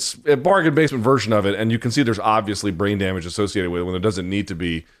 And if it's a bargain basement version of it, and you can see there's obviously brain damage associated with it when there doesn't need to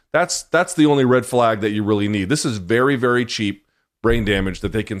be, that's the only red flag that you really need. This is very, very cheap brain damage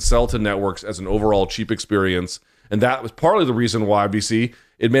that they can sell to networks as an overall cheap experience. And that was partly the reason why, BC,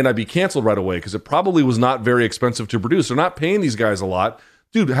 it may not be canceled right away, because it probably was not very expensive to produce. They're not paying these guys a lot.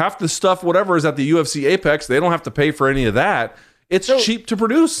 Dude, half the stuff, whatever is at the UFC Apex, they don't have to pay for any of that. It's cheap to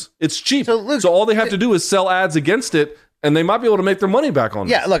produce. It's cheap. So all they have to do is sell ads against it, and they might be able to make their money back on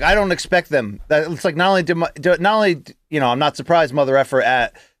this. Yeah, look, I don't expect them. It's like not only I'm not surprised Mother Effer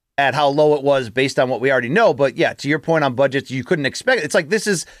at how low it was based on what we already know, but yeah, to your point on budgets, you couldn't expect it.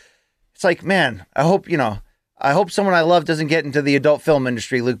 It's like, man, I hope someone I love doesn't get into the adult film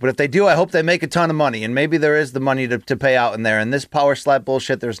industry, Luke, but if they do, I hope they make a ton of money, and maybe there is the money to pay out in there, and this power slap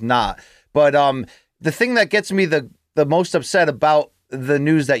bullshit, there's not. But the thing that gets me the most upset about the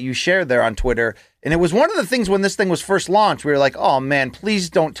news that you shared there on Twitter, and it was one of the things when this thing was first launched, we were like, oh man, please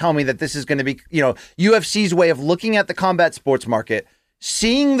don't tell me that this is going to be, UFC's way of looking at the combat sports market,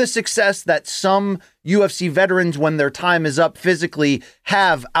 seeing the success that some UFC veterans, when their time is up physically,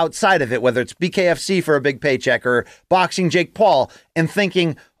 have outside of it, whether it's BKFC for a big paycheck or boxing Jake Paul, and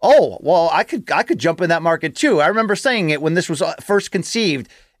thinking, oh, well, I could jump in that market too. I remember saying it when this was first conceived.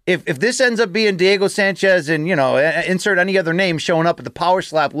 If this ends up being Diego Sanchez and, insert any other name showing up at the Power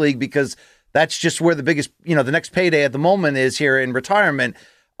Slap League, because that's just where the biggest, the next payday at the moment is here in retirement,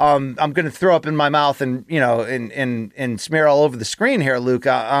 I'm going to throw up in my mouth and, and smear all over the screen here, Luke,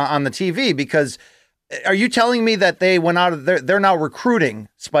 on the TV, because are you telling me that they went out of they're now recruiting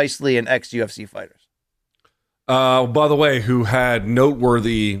Spice Lee and ex-UFC fighters? By the way, who had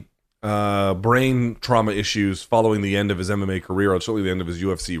noteworthy brain trauma issues following the end of his MMA career, or certainly the end of his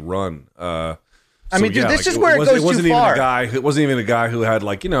UFC run. This is where it goes too far. It wasn't even a guy who had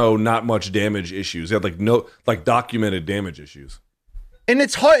not much damage issues. He had documented damage issues. And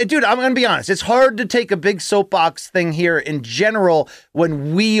it's hard, dude, I'm going to be honest. It's hard to take a big soapbox thing here in general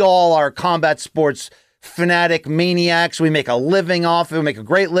when we all are combat sports fanatic maniacs. We make a living off it. We make a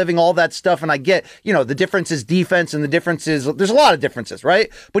great living, all that stuff. And I get, the difference is defense, and the difference is, there's a lot of differences,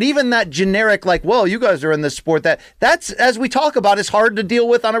 right? But even that generic, well, you guys are in this sport, that's, as we talk about, is hard to deal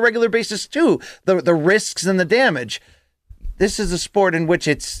with on a regular basis too. The risks and the damage. This is a sport in which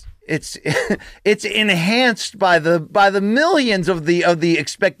it's enhanced by the millions of the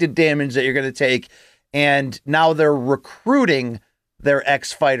expected damage that you're going to take. And now they're recruiting their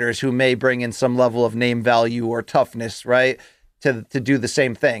ex-fighters who may bring in some level of name value or toughness, right, to do the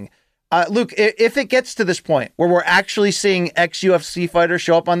same thing. Luke, if it gets to this point where we're actually seeing ex-UFC fighters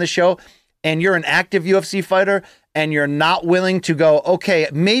show up on the show, and you're an active UFC fighter, and you're not willing to go, okay,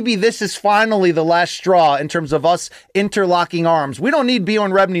 maybe this is finally the last straw in terms of us interlocking arms. We don't need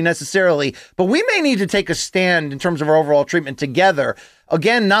Bjorn Rebney necessarily, but we may need to take a stand in terms of our overall treatment together.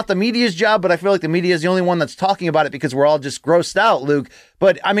 Again, not the media's job, but I feel like the media is the only one that's talking about it because we're all just grossed out, Luke.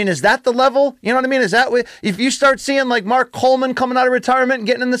 But, is that the level? You know what I mean? Is that if you start seeing Mark Coleman coming out of retirement and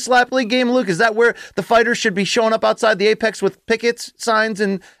getting in the slap league game, Luke, is that where the fighters should be showing up outside the Apex with pickets, signs,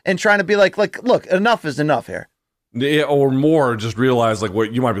 and trying to be like, look, enough is enough here? Yeah, or more, just realize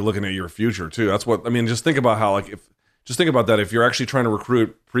what you might be looking at your future too. That's what, just think about how just think about that. If you're actually trying to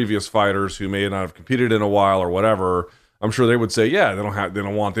recruit previous fighters who may not have competed in a while or whatever, I'm sure they would say, yeah, they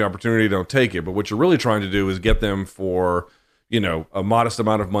don't want the opportunity, don't take it. But what you're really trying to do is get them for, a modest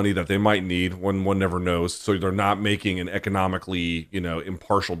amount of money that they might need, when one never knows. So they're not making an economically,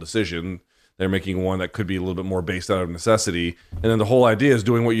 impartial decision. They're making one that could be a little bit more based out of necessity. And then the whole idea is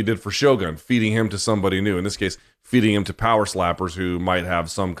doing what you did for Shogun, feeding him to somebody new. In this case, feeding him to power slappers who might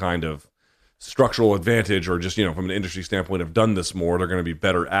have some kind of structural advantage, or just, from an industry standpoint, have done this more. They're going to be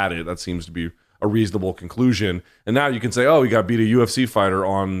better at it. That seems to be a reasonable conclusion. And now you can say, oh, you got beat a UFC fighter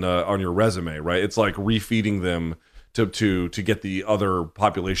on your resume, right? It's like refeeding them to get the other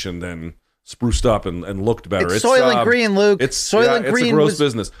population then spruced up and looked better. It's Soylent Green, Luke. Soylent Green. It's a gross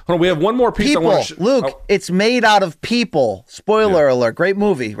business. Hold on, we have one more piece. People, Luke, it's made out of people. Spoiler alert. Great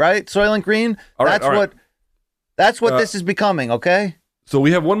movie, right? Soylent Green. That's what this is becoming. Okay. So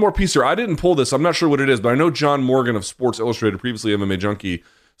we have one more piece here. I didn't pull this. I'm not sure what it is, but I know John Morgan of Sports Illustrated, previously MMA Junkie,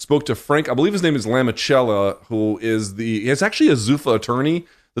 spoke to Frank, I believe his name is Lamicella, who is actually a Zuffa attorney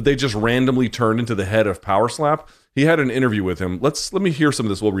that they just randomly turned into the head of Power Slap. He had an interview with him. Let me hear some of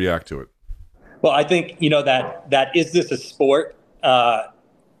this. We'll react to it. Well, I think, that is this a sport?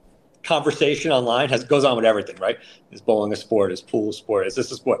 conversation online goes on with everything, right? Is bowling a sport? Is pool a sport? Is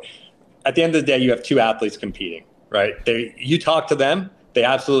this a sport? At the end of the day, you have two athletes competing, right? You talk to them, they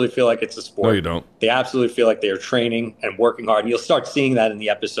absolutely feel like it's a sport. No, you don't. They absolutely feel like they are training and working hard. And you'll start seeing that in the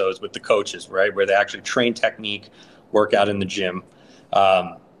episodes with the coaches, right? Where they actually train technique, work out in the gym.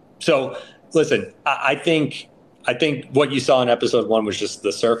 So listen, I think what you saw in episode 1 was just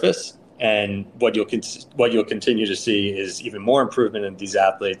the surface. And what you'll continue to see is even more improvement in these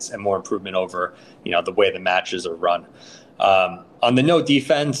athletes and more improvement over, the way the matches are run. On the no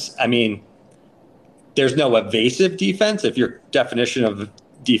defense, I mean, there's no evasive defense. If your definition of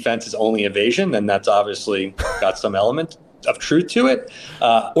defense is only evasion, then that's obviously got some element of truth to it.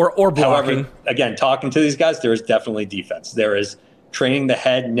 Or blocking. However, again, talking to these guys, there is definitely defense. There is training the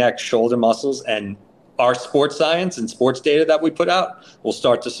head, neck, shoulder muscles, and our sports science and sports data that we put out will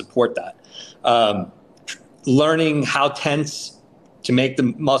start to support that. Learning how tense to make the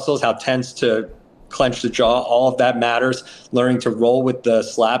muscles, how tense to clench the jaw, all of that matters. Learning to roll with the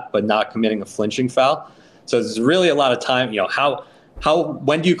slap, but not committing a flinching foul. So there's really a lot of time,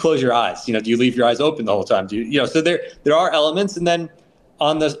 when do you close your eyes? Do you leave your eyes open the whole time? So there are elements. And then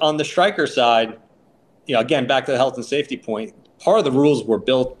on the striker side, again, back to the health and safety point, part of the rules were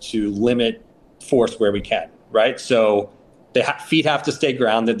built to limit force where we can, right? So the feet have to stay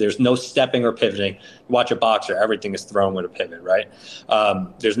grounded. There's no stepping or pivoting. Watch a boxer, everything is thrown with a pivot, right?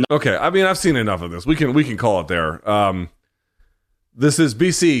 There's no. Okay, I mean, I've seen enough of this. We can call it there. This is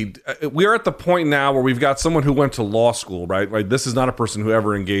BC. We are at the point now where we've got someone who went to law school, right? Like, this is not a person who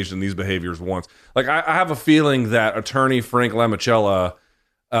ever engaged in these behaviors once. Like, I have a feeling that attorney Frank Lamicella,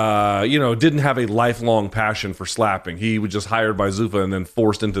 didn't have a lifelong passion for slapping. He was just hired by Zuffa and then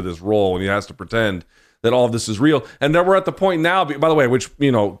forced into this role, and he has to pretend that all of this is real. And then we're at the point now, by the way, which,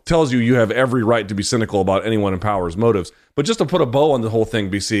 tells you have every right to be cynical about anyone in power's motives. But just to put a bow on the whole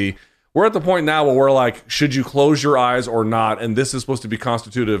thing, BC, we're at the point now where we're like, should you close your eyes or not? And this is supposed to be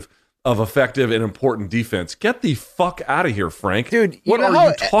constitutive of effective and important defense. Get the fuck out of here, Frank. Dude, what are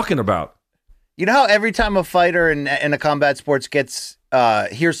you talking about? You know how every time a fighter in a combat sports gets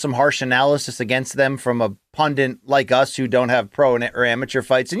here's some harsh analysis against them from a pundit like us who don't have pro or amateur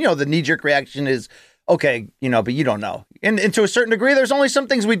fights, and the knee-jerk reaction is, okay, but you don't know. And to a certain degree, there's only some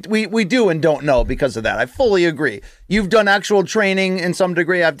things we do and don't know because of that. I fully agree. You've done actual training in some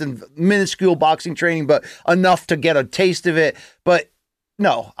degree. I've done minuscule boxing training, but enough to get a taste of it. But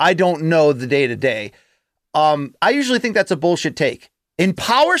no, I don't know the day-to-day. I usually think that's a bullshit take. In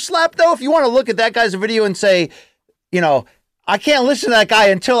power slap, though, if you want to look at that guy's video and say, I can't listen to that guy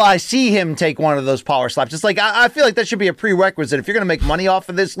until I see him take one of those power slaps. It's like, I feel like that should be a prerequisite. If you're going to make money off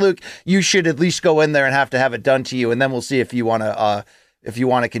of this, Luke, you should at least go in there and have to have it done to you. And then we'll see if you want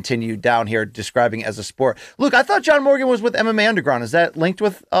to continue down here describing it as a sport. Luke, I thought John Morgan was with MMA Underground. Is that linked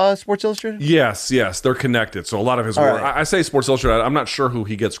with Sports Illustrated? Yes, they're connected. So a lot of his work, right. I say Sports Illustrated. I'm not sure who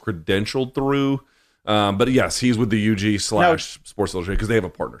he gets credentialed through. But yes, he's with the UG / Sports Illustrated because they have a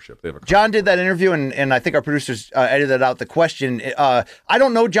partnership. John did that interview, and I think our producers edited out the question. I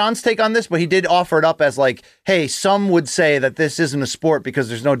don't know John's take on this, but he did offer it up as like, hey, some would say that this isn't a sport because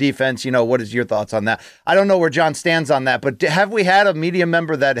there's no defense. What is your thoughts on that? I don't know where John stands on that, but have we had a media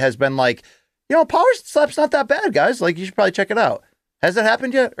member that has been like, power slap's not that bad, guys. Like, you should probably check it out. Has that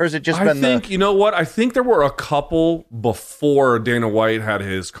happened yet? Or has it just been you know what? I think there were a couple before Dana White had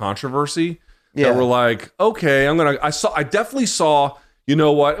his controversy. Yeah, that were like, okay, I definitely saw,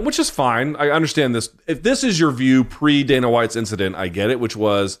 which is fine. I understand this. If this is your view pre Dana White's incident, I get it, which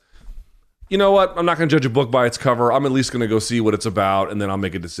was, I'm not going to judge a book by its cover. I'm at least going to go see what it's about, and then I'll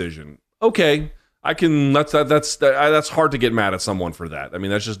make a decision. Okay, I can. That's hard to get mad at someone for that. I mean,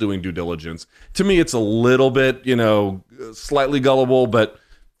 that's just doing due diligence. To me, it's a little bit, slightly gullible, but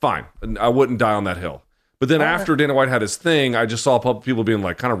fine. I wouldn't die on that hill. But then after Dana White had his thing, I just saw people being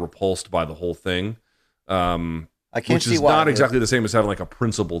like kind of repulsed by the whole thing, which is not exactly the same as having like a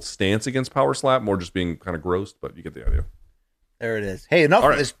principled stance against power slap, more just being kind of gross, but you get the idea. There it is. Hey, enough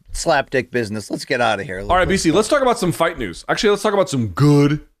of this slapdick business. Let's get out of here. All right, BC, let's talk about some fight news. Actually, let's talk about some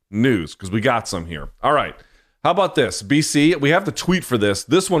good news because we got some here. All right. How about this? BC, we have the tweet for this.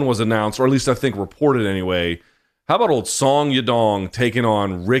 This one was announced, or at least I think reported anyway. How about old Song Yadong taking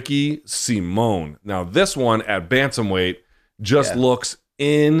on Ricky Simon? Now, this one at bantamweight just looks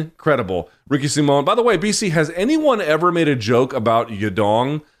incredible. Ricky Simon. By the way, BC, has anyone ever made a joke about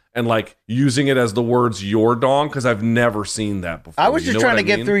Yadong and like using it as the words your dong? Because I've never seen that before. I was just trying to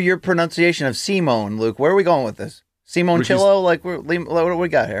get through your pronunciation of Simone, Luke. Where are we going with this? Simone Chillo? Like, what do we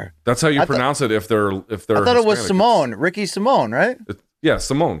got here? That's how you pronounce it if they're I thought it was Simone. Ricky Simone, right? Yeah,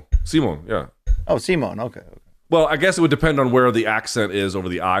 Simone. Yeah. Oh, Simone. Okay. Well, I guess it would depend on where the accent is over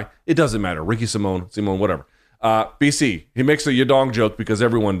the I. It doesn't matter. Ricky Simone, whatever. BC, he makes a Yadong joke because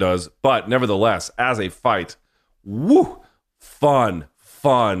everyone does, but nevertheless, as a fight, fun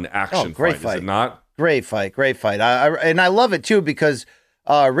action great fight. Is it not? Great fight. I love it too because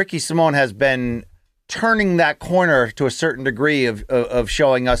Ricky Simone has been turning that corner to a certain degree of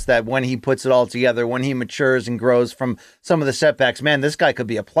showing us that when he puts it all together, when he matures and grows from some of the setbacks, man, this guy could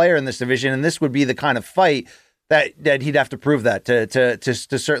be a player in this division, and this would be the kind of fight that he'd have to prove that to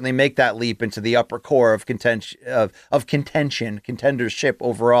certainly make that leap into the upper core of contendership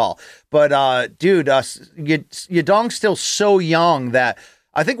overall. But dude, Yadong's still so young that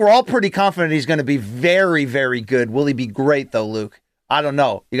I think we're all pretty confident he's going to be very, very good. Will he be great though, Luke? I don't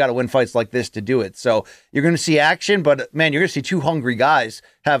know. You got to win fights like this to do it. So you're going to see action, but man, you're going to see two hungry guys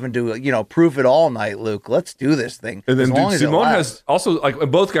having to, prove it all night, Luke. Let's do this thing. And then Simone has also,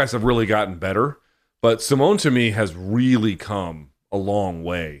 both guys have really gotten better, but Simone to me has really come a long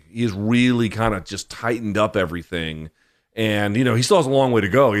way. He's really kind of just tightened up everything. And, he still has a long way to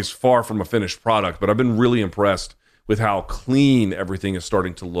go. He's far from a finished product, but I've been really impressed with how clean everything is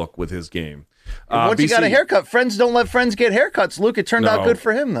starting to look with his game. Once BC, you got a haircut, friends don't let friends get haircuts. Luke, it turned out good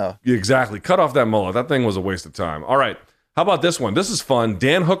for him, though. Exactly. Cut off that mullet. That thing was a waste of time. All right. How about this one? This is fun.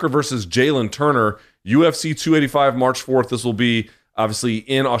 Dan Hooker versus Jalen Turner, UFC 285, March 4th. This will be obviously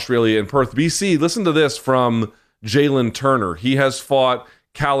in Australia, in Perth. BC, listen to this from Jalen Turner. He has fought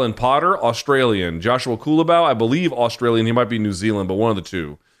Callan Potter, Australian. Joshua Kulabau, I believe Australian. He might be New Zealand, but one of the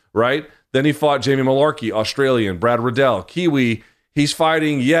two, right? Then he fought Jamie Malarkey, Australian. Brad Riddell, Kiwi. He's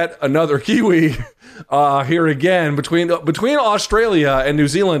fighting yet another Kiwi here again between Australia and New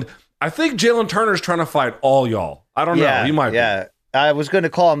Zealand. I think Jalen Turner's trying to fight all y'all. I don't know. He might be. I was going to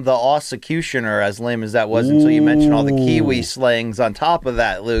call him the Aussecutioner, as lame as that was, until you mentioned all the Kiwi slangs on top of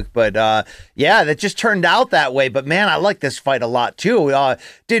that, Luke. But that just turned out that way. But man, I like this fight a lot too.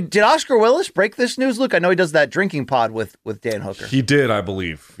 Did Oscar Willis break this news, Luke? I know he does that drinking pod with Dan Hooker. He did, I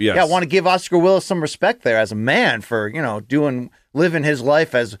believe. Yes. Yeah, I want to give Oscar Willis some respect there as a man for living his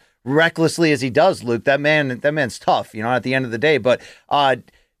life as recklessly as he does, Luke. That man's tough, at the end of the day. But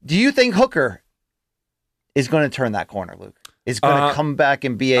do you think Hooker is going to turn that corner, Luke? Is going to come back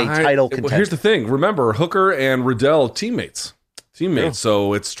and be a title contender? Well, here's the thing. Remember, Hooker and Riddell, teammates. Yeah.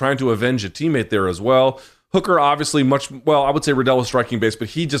 So it's trying to avenge a teammate there as well. Hooker, obviously, I would say Riddell was striking base, but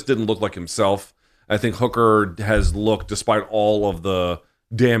he just didn't look like himself. I think Hooker has looked, despite all of the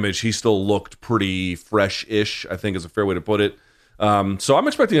damage, he still looked pretty fresh-ish, I think is a fair way to put it. So I'm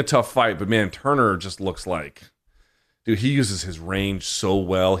expecting a tough fight, but man, Turner just looks like, dude, he uses his range so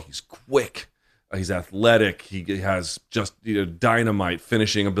well. He's quick. He's athletic. He has just dynamite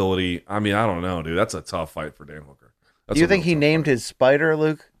finishing ability. I mean, I don't know, dude. That's a tough fight for Dan Hooker. Do you think he named his spider,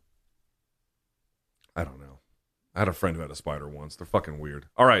 Luke? I don't know. I had a friend who had a spider once. They're fucking weird.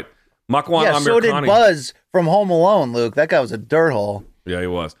 All right. Makwan Amirkhani. So did Buzz from Home Alone, Luke. That guy was a dirt hole. Yeah, he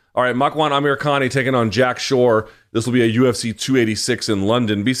was. All right, Makwan Amirkhani taking on Jack Shore. This will be a UFC 286 in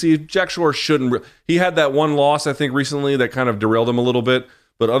London. BC, Jack Shore shouldn't... He had that one loss, I think, recently that kind of derailed him a little bit.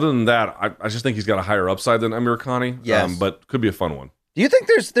 But other than that, I just think he's got a higher upside than Amirkhani. Yes. But could be a fun one. Do you think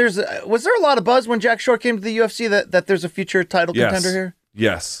was there a lot of buzz when Jack Shore came to the UFC that there's a future title contender here?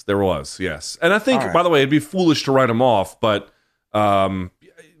 Yes, there was. Yes. And I think, by the way, it'd be foolish to write him off, but some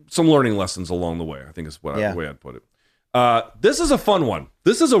learning lessons along the way, I think is the way I'd put it. This is a fun one.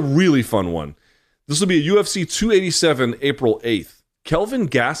 This is a really fun one. This will be a UFC 287 April 8th. Kelvin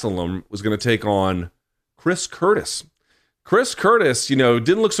Gastelum was going to take on Chris Curtis. Chris Curtis,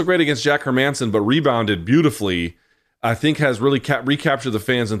 didn't look so great against Jack Hermansson, but rebounded beautifully. I think has really recaptured the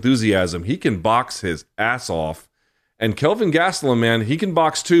fans' enthusiasm. He can box his ass off. And Kelvin Gastelum, man, he can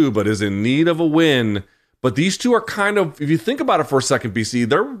box too, but is in need of a win. But these two are kind of, if you think about it for a second, BC,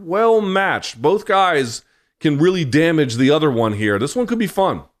 they're well matched. Both guys can really damage the other one here. This one could be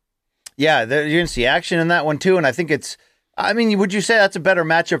fun. Yeah, you're going to see action in that one too. And I think would you say that's a better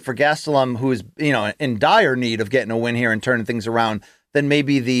matchup for Gastelum, who is, in dire need of getting a win here and turning things around, than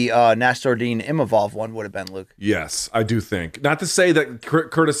maybe the Nassourdine Imavov one would have been, Luke? Yes, I do think. Not to say that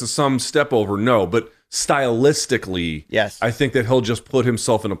Curtis is some step over, no, but stylistically, yes, I think that he'll just put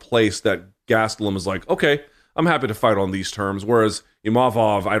himself in a place that Gastelum is like, okay, I'm happy to fight on these terms, whereas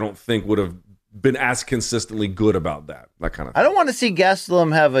Imavov, I don't think would have been as consistently good about that kind of thing. I don't want to see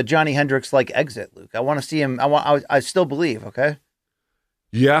Gastelum have a Johnny Hendricks-like exit, Luke. I want to see him. I still believe, okay?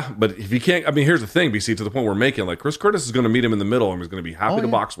 Yeah, but if you can't, here's the thing, BC, to the point we're making, like Chris Curtis is going to meet him in the middle and he's going to be happy to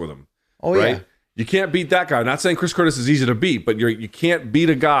box with him. Oh, right? Yeah. You can't beat that guy. I'm not saying Chris Curtis is easy to beat, but you can't beat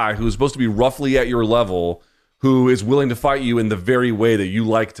a guy who's supposed to be roughly at your level, who is willing to fight you in the very way that you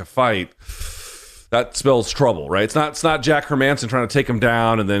like to fight. that spells trouble, right? It's not Jack Hermanson trying to take him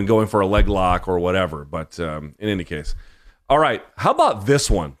down and then going for a leg lock or whatever. But in any case, all right. How about this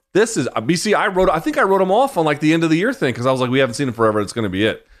one? This is BC. I think I wrote him off on like the end of the year thing because I was like, we haven't seen him forever. It's going to be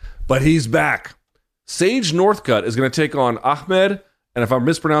it. But he's back. Sage Northcutt is going to take on Ahmed, and if I'm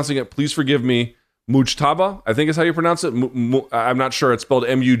mispronouncing it, please forgive me. Mujtaba, I think is how you pronounce it. I'm not sure. It's spelled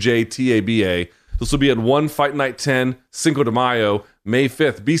Mujtaba. This will be at 1 Fight Night 10, Cinco de Mayo, May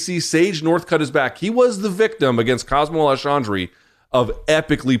 5th. BC, Sage Northcutt is back. He was the victim against Cosmo Alexandre of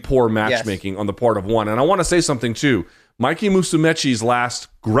epically poor matchmaking on the part of one. And I want to say something too. Mikey Musumeci's last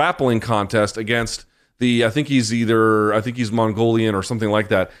grappling contest against I think he's Mongolian or something like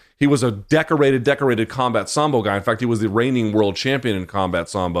that. He was a decorated combat sambo guy. In fact, he was the reigning world champion in combat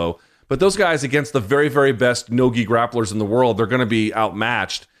sambo. But those guys against the very, very best no-gi grapplers in the world, they're going to be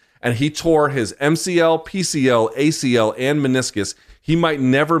outmatched. And he tore his MCL, PCL, ACL, and meniscus. He might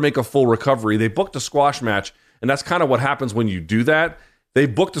never make a full recovery. They booked a squash match, and that's kind of what happens when you do that. They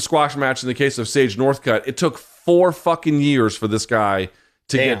booked a squash match in the case of Sage Northcutt. It took 4 fucking years for this guy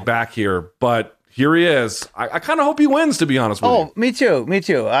to get back here, but here he is. I kind of hope he wins, to be honest with you. Oh, me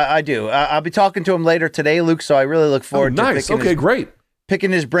too. I do. I'll be talking to him later today, Luke, so I really look forward to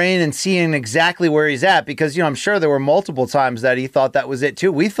picking his brain and seeing exactly where he's at because, I'm sure there were multiple times that he thought that was it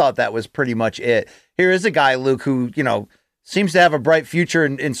too. We thought that was pretty much it. Here is a guy, Luke, who, seems to have a bright future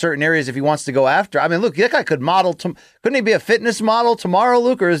in certain areas if he wants to go after. I mean, look, that guy could model. Couldn't he be a fitness model tomorrow,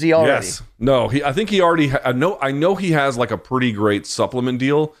 Luke, or is he already? Yes. No, I think he already, I know he has like a pretty great supplement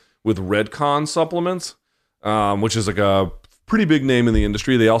deal with Redcon Supplements, which is like a pretty big name in the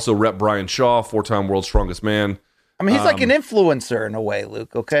industry. They also rep Brian Shaw, 4-time world's strongest man. I mean, he's like an influencer in a way,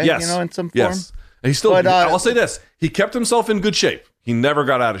 Luke, okay? Yes. In some form. Yes. And he's still, I'll say this, he kept himself in good shape. He never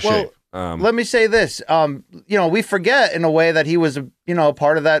got out of shape. Let me say this. We forget in a way that he was, a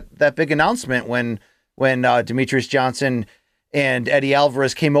part of that big announcement when Demetrius Johnson and Eddie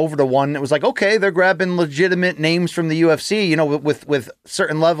Alvarez came over to one. It was like, okay, they're grabbing legitimate names from the UFC, with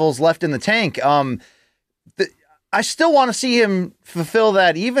certain levels left in the tank. I still want to see him fulfill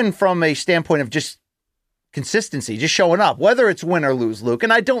that, even from a standpoint of just consistency, just showing up, whether it's win or lose, Luke.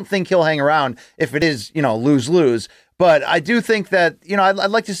 And I don't think he'll hang around if it is, lose-lose. But I do think that,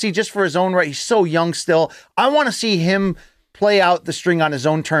 I'd like to see, just for his own right, he's so young still. I want to see him play out the string on his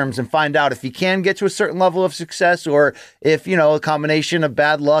own terms and find out if he can get to a certain level of success or if, a combination of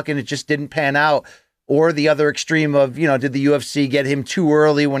bad luck and it just didn't pan out, or the other extreme of, did the UFC get him too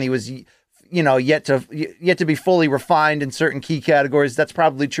early when he was, yet to be fully refined in certain key categories. That's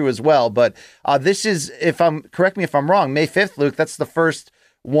probably true as well. But this is, correct me if I'm wrong, May 5th, Luke, that's the first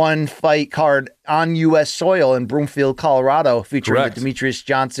one fight card on U.S. soil in Broomfield, Colorado, featuring the Demetrius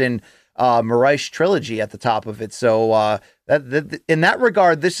Johnson Moraes trilogy at the top of it. So in that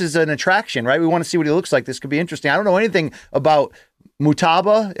regard, this is an attraction, right? We want to see what he looks like. This could be interesting. I don't know anything about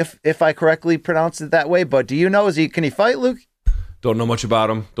Mujtaba, if I correctly pronounced it that way, but do you know, can he fight, Luke? Don't know much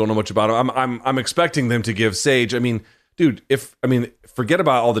about him. I'm expecting them to give Sage. I mean, dude, forget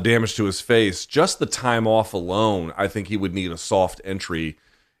about all the damage to his face. Just the time off alone, I think he would need a soft entry.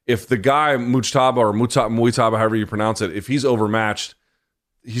 If the guy Mujtaba or Muitaba, however you pronounce it, if he's overmatched,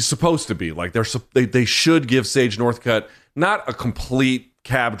 he's supposed to be like they should give Sage Northcutt not a complete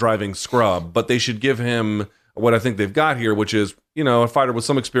cab driving scrub, but they should give him what I think they've got here, which is a fighter with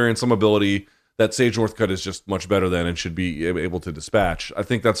some experience, some ability that Sage Northcutt is just much better than and should be able to dispatch. I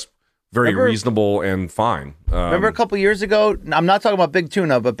think that's very reasonable and fine. Remember a couple years ago? I'm not talking about Big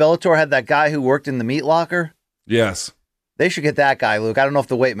Tuna, but Bellator had that guy who worked in the meat locker. Yes. They should get that guy, Luke. I don't know if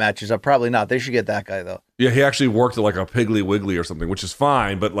the weight matches up. Probably not. They should get that guy, though. Yeah, he actually worked at like a Piggly Wiggly or something, which is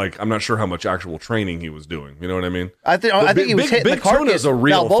fine, but like I'm not sure how much actual training he was doing. You know what I mean? I think he was hitting the carcass Tuna's a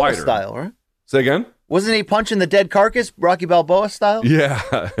real Balboa fighter. Style, right? Say again? Wasn't he punching the dead carcass, Rocky Balboa style?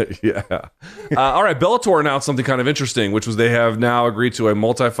 Yeah, yeah. All right, Bellator announced something kind of interesting, which was they have now agreed to a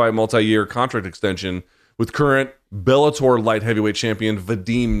multi-fight, multi-year contract extension with current Bellator light heavyweight champion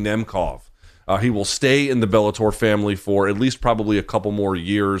Vadim Nemkov. He will stay in the Bellator family for at least probably a couple more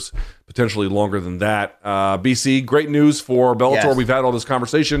years, potentially longer than that. BC, great news for Bellator. Yes. We've had all this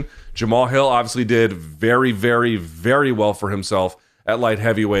conversation. Jamal Hill obviously did very, very, very well for himself at light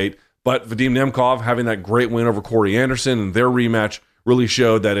heavyweight. But Vadim Nemkov having that great win over Corey Anderson and their rematch really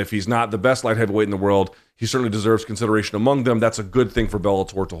showed that if he's not the best light heavyweight in the world, he certainly deserves consideration among them. That's a good thing for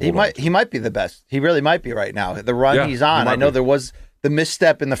Bellator to hold on to. He might be the best. He really might be right now. The run he's on. I know there was the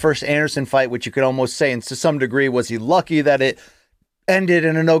misstep in the first Anderson fight, which you could almost say, and to some degree, was he lucky that it ended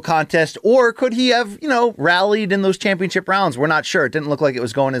in a no contest, or could he have, rallied in those championship rounds? We're not sure. It didn't look like it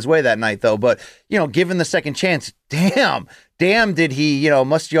was going his way that night, though. But, given the second chance, damn did he, y'all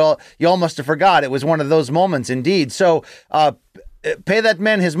must have forgot. It was one of those moments indeed. So pay that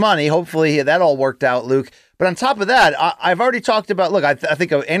man his money. Hopefully that all worked out, Luke. But on top of that, I've already talked about, look, I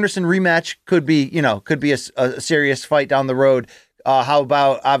think an Anderson rematch could be a serious fight down the road. How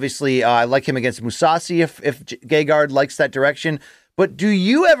about, obviously, I like him against Mousasi if Gegard likes that direction. But do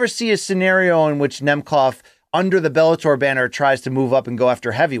you ever see a scenario in which Nemkov, under the Bellator banner, tries to move up and go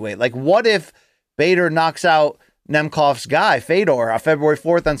after heavyweight? Like, what if Bader knocks out Nemkov's guy, Fedor, on February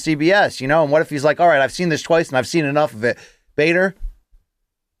 4th on CBS, And what if he's like, all right, I've seen this twice and I've seen enough of it. Bader,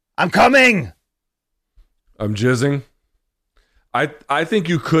 I'm coming. I'm jizzing. I think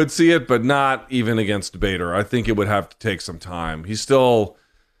you could see it, but not even against Bader. I think it would have to take some time. He's still,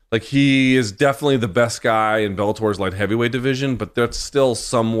 he is definitely the best guy in Bellator's light heavyweight division, but that's still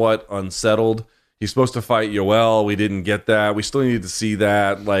somewhat unsettled. He's supposed to fight Yoel. We didn't get that. We still need to see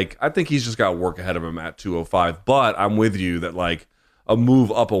that. I think he's just got work ahead of him at 205. But I'm with you that, a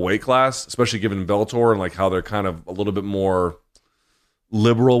move up a weight class, especially given Bellator and, how they're kind of a little bit more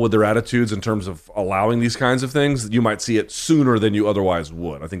liberal with their attitudes in terms of allowing these kinds of things, you might see it sooner than you otherwise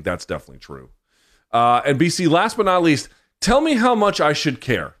would. I think that's definitely true. And BC, last but not least, tell me how much I should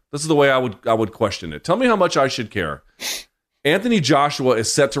care. This is the way I would question it. Tell me how much I should care. Anthony Joshua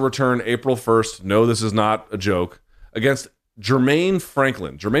is set to return April 1st. No, this is not a joke. Against Jermaine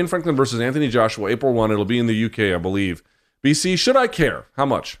Franklin. Jermaine Franklin versus Anthony Joshua, April 1. It'll be in the UK, I believe. BC, should I care? How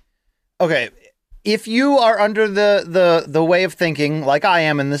much? Okay. If you are under the way of thinking, like I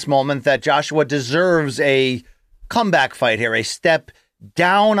am in this moment, that Joshua deserves a comeback fight here, a step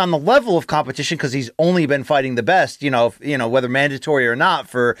down on the level of competition, because he's only been fighting the best, whether mandatory or not,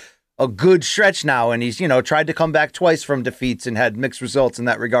 for a good stretch now, and he's tried to come back twice from defeats and had mixed results in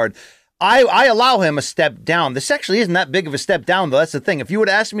that regard. I allow him a step down. This actually isn't that big of a step down, though. That's the thing. If you would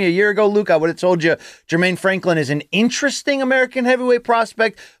have asked me a year ago, Luke, I would have told you Jermaine Franklin is an interesting American heavyweight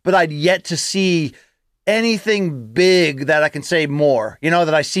prospect, but I'd yet to see anything big that I can say more,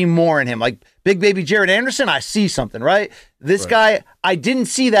 that I see more in him. Like big baby Jared Anderson, I see something, right? This guy, I didn't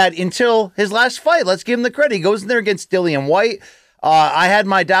see that until his last fight. Let's give him the credit. He goes in there against Dillian White. I had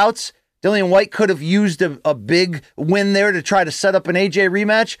my doubts. Dillian White could have used a big win there to try to set up an AJ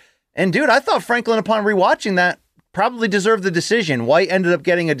rematch. And dude, I thought Franklin, upon rewatching that, probably deserved the decision. White ended up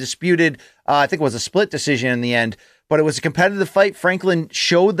getting a disputed, I think it was a split decision in the end, but it was a competitive fight. Franklin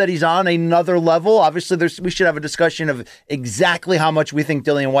showed that he's on another level. Obviously, we should have a discussion of exactly how much we think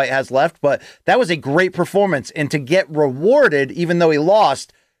Dillian White has left, but that was a great performance. And to get rewarded, even though he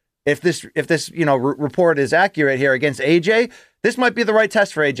lost, if this report is accurate here against AJ, this might be the right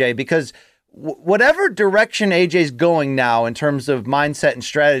test for AJ, because whatever direction AJ's going now in terms of mindset and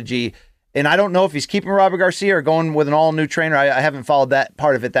strategy, and I don't know if he's keeping Robert Garcia or going with an all-new trainer. I haven't followed that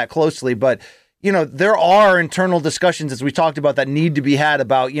part of it that closely, but there are internal discussions, as we talked about, that need to be had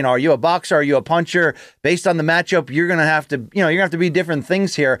about, are you a boxer? Are you a puncher? Based on the matchup, you're going to have to be different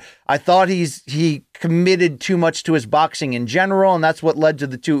things here. I thought he committed too much to his boxing in general, and that's what led to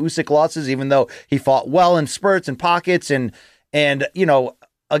the 2 Usyk losses, even though he fought well in spurts and pockets and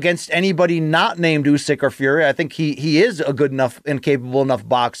against anybody not named Usyk or Fury. I think he is a good enough and capable enough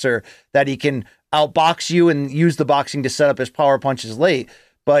boxer that he can outbox you and use the boxing to set up his power punches late.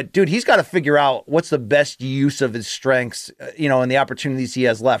 But dude, he's got to figure out what's the best use of his strengths, and the opportunities he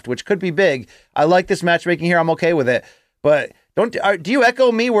has left, which could be big. I like this matchmaking here. I'm okay with it. But do you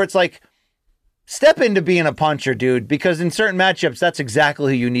echo me where it's like, step into being a puncher, dude? Because in certain matchups, that's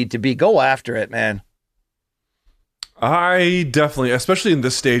exactly who you need to be. Go after it, man. I definitely, especially in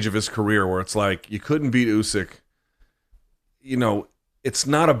this stage of his career where it's like you couldn't beat Usyk, it's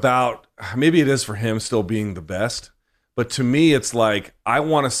not about, maybe it is for him still being the best, but to me it's like, I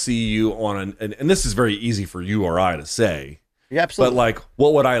want to see you on and this is very easy for you or I to say. Yeah, absolutely. But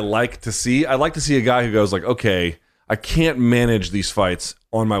what would I like to see? I'd like to see a guy who goes like, okay, I can't manage these fights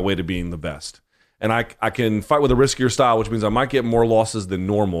on my way to being the best. And I can fight with a riskier style, which means I might get more losses than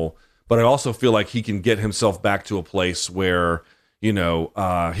normal. But I also feel like he can get himself back to a place where, he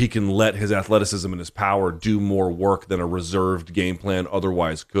can let his athleticism and his power do more work than a reserved game plan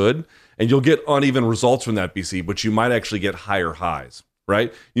otherwise could. And you'll get uneven results from that, BC, but you might actually get higher highs,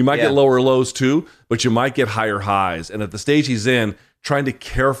 right? You might get lower lows too, but you might get higher highs. And at the stage he's in, trying to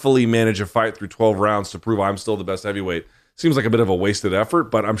carefully manage a fight through 12 rounds to prove I'm still the best heavyweight, seems like a bit of a wasted effort,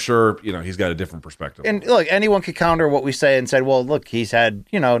 but I'm sure, he's got a different perspective. And look, anyone could counter what we say and say, well, look, he's had,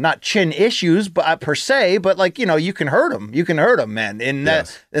 not chin issues but per se, but you can hurt him. You can hurt him, man. And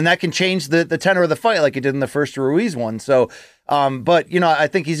that can change the tenor of the fight like it did in the first Ruiz one. So, but I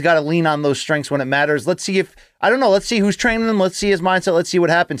think he's got to lean on those strengths when it matters. Let's see let's see who's training him. Let's see his mindset. Let's see what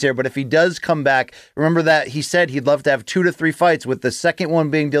happens here. But if he does come back, remember that he said he'd love to have 2 to 3 fights, with the second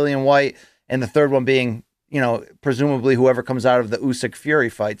one being Dillian Whyte and the third one being, presumably whoever comes out of the Usyk Fury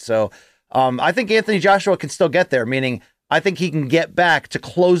fight. So I think Anthony Joshua can still get there, meaning I think he can get back to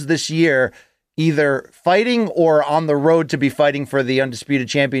close this year either fighting or on the road to be fighting for the undisputed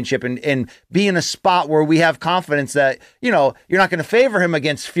championship and be in a spot where we have confidence that, you're not going to favor him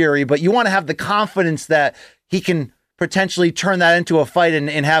against Fury, but you want to have the confidence that he can potentially turn that into a fight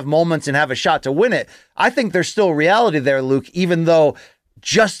and have moments and have a shot to win it. I think there's still reality there, Luke, even though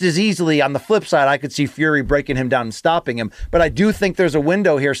just as easily on the flip side, I could see Fury breaking him down and stopping him. But I do think there's a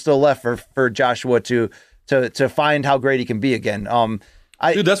window here still left for Joshua to find how great he can be again.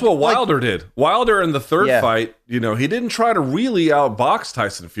 Dude, that's what Wilder did. Wilder in the third fight, he didn't try to really outbox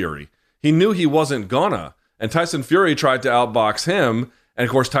Tyson Fury. He knew he wasn't gonna. And Tyson Fury tried to outbox him. And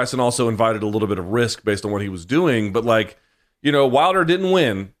of course, Tyson also invited a little bit of risk based on what he was doing. But Wilder didn't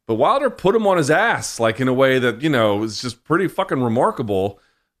win, but Wilder put him on his ass, in a way that, is just pretty fucking remarkable.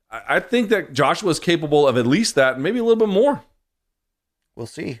 I think that Joshua is capable of at least that, and maybe a little bit more. We'll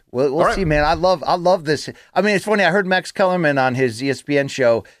see. We'll see, man. I love this. I mean, it's funny. I heard Max Kellerman on his ESPN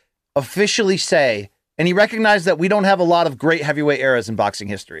show officially say, and he recognized that we don't have a lot of great heavyweight eras in boxing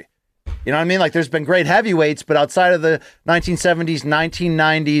history. You know what I mean? There's been great heavyweights, but outside of the 1970s,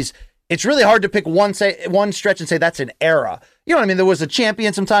 1990s, it's really hard to pick one stretch and say that's an era. You know what I mean? There was a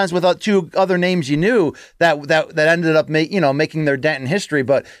champion sometimes with 2 other names you knew that ended up making their dent in history.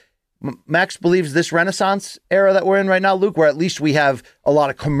 But Max believes this Renaissance era that we're in right now, Luke, where at least we have a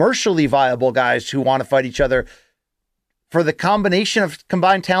lot of commercially viable guys who want to fight each other. For the combination of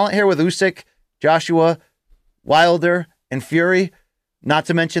combined talent here with Usyk, Joshua, Wilder, and Fury, not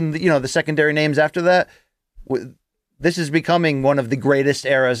to mention the secondary names after that, this is becoming one of the greatest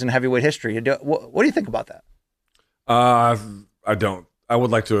eras in heavyweight history. What do you think about that? I don't. I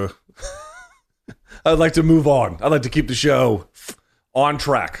would like to. I'd like to move on. I'd like to keep the show on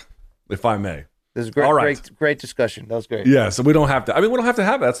track, if I may. This is great. All right. Great discussion. That was great. Yeah. So we don't have to. We don't have to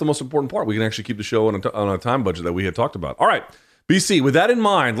have it. That's the most important part. We can actually keep the show on a time budget that we had talked about. All right, BC. With that in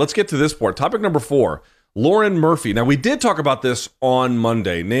mind, let's get to this part. Topic number 4. Lauren Murphy. Now, we did talk about this on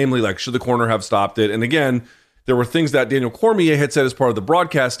Monday, namely, should the corner have stopped it? And again, there were things that Daniel Cormier had said as part of the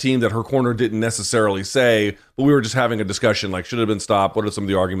broadcast team that her corner didn't necessarily say, but we were just having a discussion, should it have been stopped? What are some of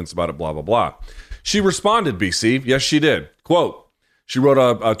the arguments about it? Blah, blah, blah. She responded, BC. Yes, she did. Quote, she wrote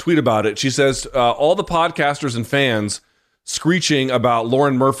a tweet about it. She says, all the podcasters and fans screeching about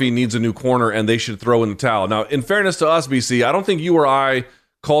Lauren Murphy needs a new corner and they should throw in the towel. Now, in fairness to us, BC, I don't think you or I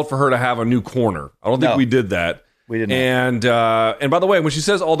called for her to have a new corner. I don't think we did that. We didn't. And by the way, when she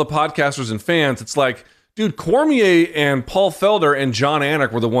says all the podcasters and fans, it's dude, Cormier and Paul Felder and John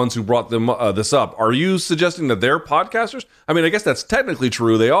Anik were the ones who brought this up. Are you suggesting that they're podcasters? I mean, I guess that's technically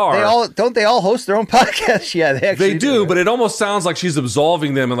true. They are. Don't they all host their own podcast? Yeah, they do. But it almost sounds like she's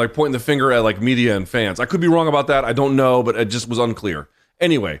absolving them and pointing the finger at media and fans. I could be wrong about that. I don't know, but it just was unclear.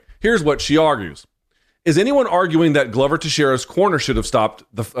 Anyway, here's what she argues. Is anyone arguing that Glover Teixeira's corner should have stopped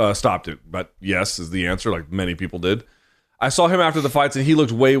it? But yes, is the answer, like many people did. I saw him after the fights, and he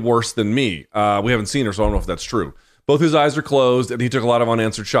looked way worse than me. We haven't seen her, so I don't know if that's true. Both his eyes are closed, and he took a lot of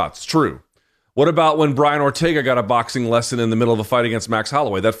unanswered shots. True. What about when Brian Ortega got a boxing lesson in the middle of a fight against Max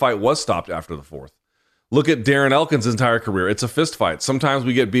Holloway? That fight was stopped after the fourth. Look at Darren Elkins' entire career. It's a fist fight. Sometimes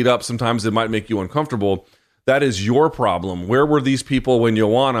we get beat up. Sometimes it might make you uncomfortable. That is your problem. Where were these people when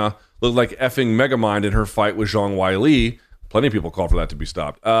Joanna looked like effing Megamind in her fight with Zhang Weili? Plenty of people call for that to be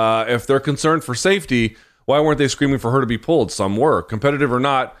stopped. If they're concerned for safety, why weren't they screaming for her to be pulled? Some were. Competitive or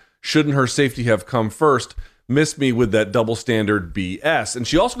not, shouldn't her safety have come first? Miss me with that double standard BS. And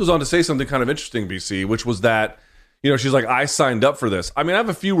she also goes on to say something kind of interesting, BC, which was that, she's like, I signed up for this. I mean, I have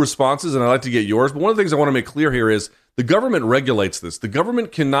a few responses and I'd like to get yours, but one of the things I want to make clear here is the government regulates this. The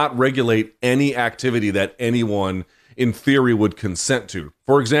government cannot regulate any activity that anyone in theory would consent to.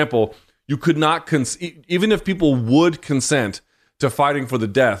 For example, you could not, even if people would consent to fighting to the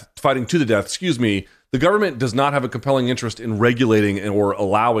death, the government does not have a compelling interest in regulating or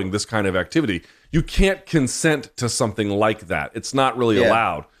allowing this kind of activity. You can't consent to something like that. It's not really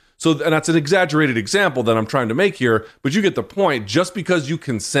allowed. So, and that's an exaggerated example that I'm trying to make here, but you get the point. Just because you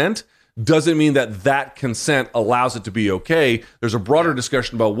consent doesn't mean that consent allows it to be okay. There's a broader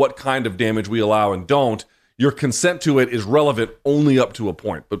discussion about what kind of damage we allow and don't. your consent to it is relevant only up to a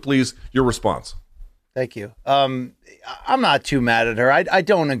point. But please, your response. Thank you. I'm not too mad at her. I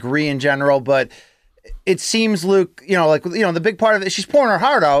don't agree in general, but it seems, Luke, the big part of it, she's pouring her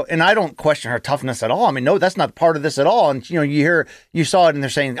heart out, and I don't question her toughness at all. I mean, no, that's not part of this at all. And, you saw it and they're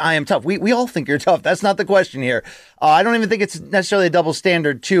saying, I am tough. We all think you're tough. That's not the question here. I don't even think it's necessarily a double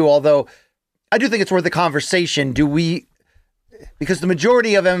standard too, although I do think it's worth the conversation. Because the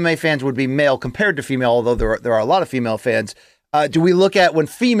majority of MMA fans would be male compared to female, although there are a lot of female fans. Do we look at when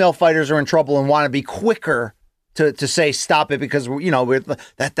female fighters are in trouble and want to be quicker to say stop it because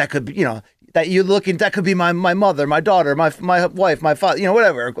that could be that could be my mother, my daughter, my wife, my father,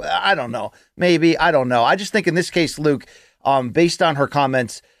 whatever. I don't know. Maybe, I don't know. I just think in this case, Luke, based on her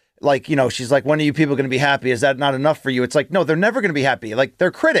comments, she's like, when are you people going to be happy? Is that not enough for you? It's like, no, they're never going to be happy. Like,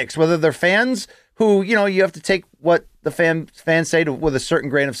 they're critics, whether they're fans who, you have to take what the fans say with a certain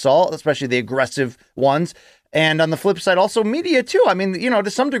grain of salt, especially the aggressive ones. And on the flip side, also media too. I mean,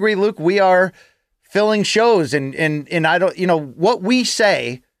 to some degree, Luke, we are filling shows and I don't, what we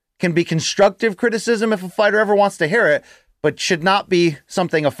say can be constructive criticism if a fighter ever wants to hear it, but should not be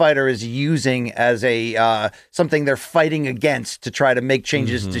something a fighter is using as something they're fighting against to try to make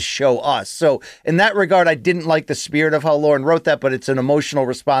changes to show us. So in that regard, I didn't like the spirit of how Lauren wrote that, but it's an emotional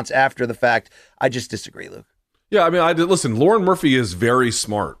response after the fact. I just disagree, Luke. Yeah, I mean, listen, Lauren Murphy is very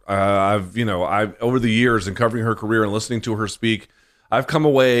smart. I've over the years in covering her career and listening to her speak, I've come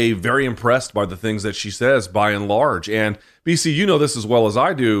away very impressed by the things that she says by and large. And BC, you know this as well as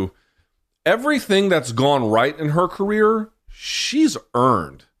I do. Everything that's gone right in her career, she's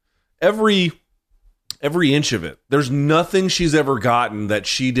earned every inch of it. There's nothing she's ever gotten that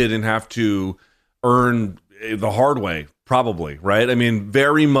she didn't have to earn the hard way, probably, right? I mean,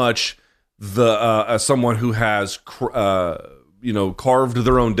 very much as someone who has carved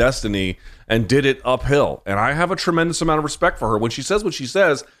their own destiny and did it uphill. And I have a tremendous amount of respect for her. When she says what she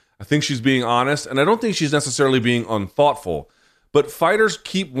says, I think she's being honest, and I don't think she's necessarily being unthoughtful. But fighters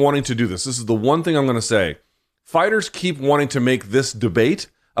keep wanting to do this. This is the one thing I'm going to say. Fighters keep wanting to make this debate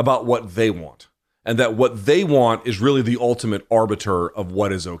about what they want, and that what they want is really the ultimate arbiter of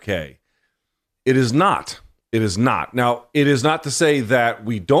what is okay. It is not. It is not. Now, it is not to say that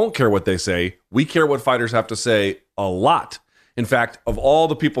we don't care what they say. We care what fighters have to say a lot. In fact, of all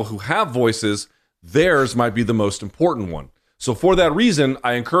the people who have voices, theirs might be the most important one. So for that reason,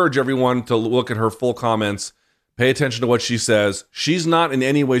 I encourage everyone to look at her full comments, pay attention to what she says. She's not in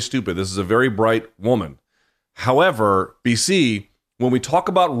any way stupid. This is a very bright woman. However, BC, when we talk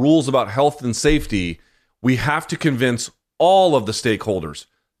about rules about health and safety, we have to convince all of the stakeholders,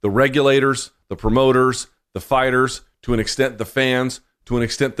 the regulators, the promoters, the fighters, to an extent the fans, to an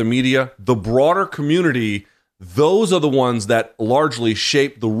extent the media, the broader community. Those are the ones that largely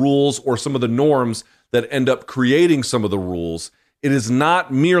shape the rules or some of the norms that end up creating some of the rules. It is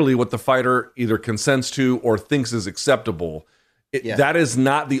not merely what the fighter either consents to or thinks is acceptable. That is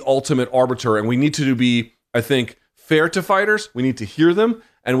not the ultimate arbiter. And we need to be, I think, fair to fighters. We need to hear them,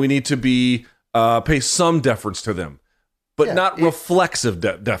 and we need to be pay some deference to them, but not reflexive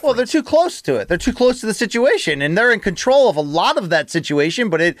deference. Well, they're too close to it. They're too close to the situation, and they're in control of a lot of that situation.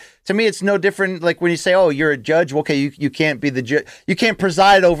 But to me, it's no different. Like when you say, "Oh, you're a judge." Okay, you can't be the judge. You can't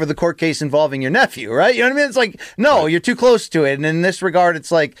preside over the court case involving your nephew, right? You know what I mean? It's like, no, You're too close to it. And in this regard,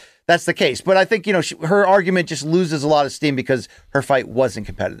 it's like that's the case. But I think her argument just loses a lot of steam because her fight wasn't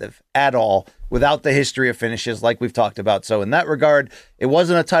competitive at all, without the history of finishes like we've talked about. So in that regard, it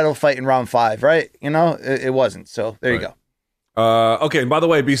wasn't a title fight in round 5, right? It wasn't. So there you go. Okay, and by the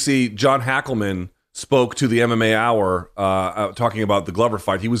way, BC, John Hackelman spoke to the MMA Hour talking about the Glover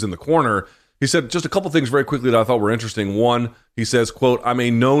fight. He was in the corner. He said just a couple things very quickly that I thought were interesting. One, he says, quote, "I'm a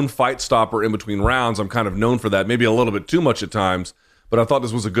known fight stopper in between rounds. I'm kind of known for that, maybe a little bit too much at times, but I thought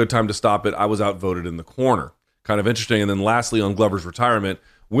this was a good time to stop it. I was outvoted in the corner." Kind of interesting. And then lastly, on Glover's retirement,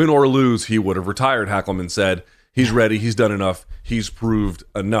 win or lose, he would have retired, Hackelman said. He's ready. He's done enough. He's proved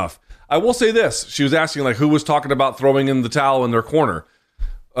enough. I will say this. She was asking who was talking about throwing in the towel in their corner.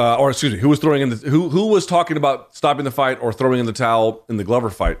 Who was talking about stopping the fight or throwing in the towel in the Glover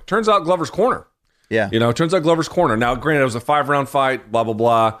fight. Turns out Glover's corner. Yeah. Turns out Glover's corner. Now, granted, it was a 5-round fight, blah, blah,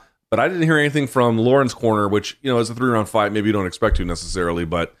 blah. But I didn't hear anything from Lauren's corner, which, is a 3-round fight. Maybe you don't expect to necessarily,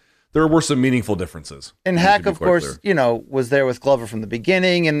 but there were some meaningful differences. And Hack, of course, was there with Glover from the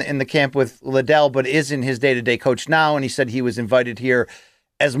beginning in the camp with Liddell, but isn't his day-to-day coach now. And he said he was invited here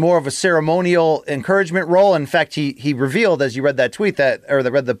as more of a ceremonial encouragement role. In fact, he revealed, as you read that tweet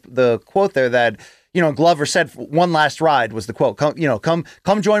read the quote there, that Glover said one last ride was the quote.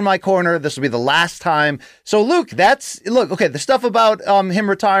 Come join my corner. This will be the last time. So Luke, the stuff about him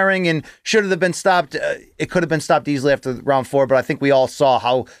retiring and should have been stopped. It could have been stopped easily after round 4, but I think we all saw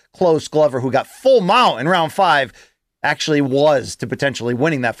how close Glover, who got full mount in round 5, actually was to potentially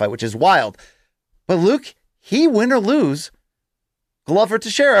winning that fight, which is wild. But Luke, he win or lose, Glover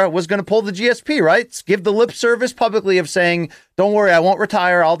Teixeira was going to pull the GSP, right? Give the lip service publicly of saying, don't worry, I won't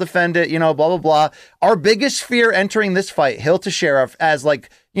retire. I'll defend it, blah, blah, blah. Our biggest fear entering this fight, Hill Teixeira, as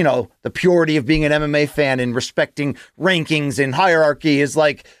the purity of being an MMA fan and respecting rankings and hierarchy is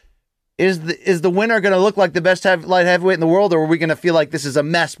is the winner going to look like the best light heavyweight in the world, or are we going to feel like this is a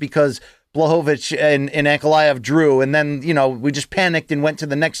mess because Blachowicz and Ankalaev drew, and then, we just panicked and went to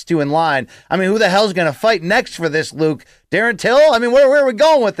the next 2 in line? I mean, who the hell's going to fight next for this, Luke? Darren Till? I mean, where are we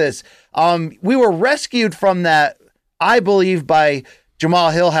going with this? We were rescued from that, I believe, by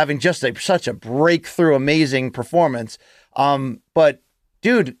Jamal Hill having just such a breakthrough, amazing performance. But,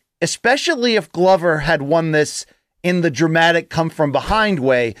 dude, especially if Glover had won this in the dramatic come-from-behind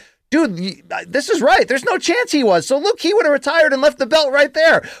way, dude, this is right. There's no chance he was. So look, he would have retired and left the belt right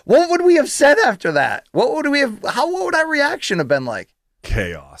there. What would we have said after that? What would our reaction have been like?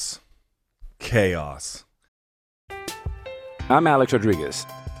 Chaos. I'm Alex Rodriguez.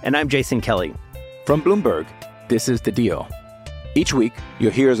 And I'm Jason Kelly. From Bloomberg, this is The Deal. Each week,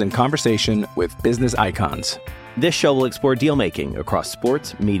 you'll hear us in conversation with business icons. This show will explore deal-making across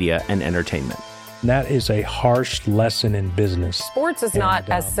sports, media, and entertainment. That is a harsh lesson in business. Sports is not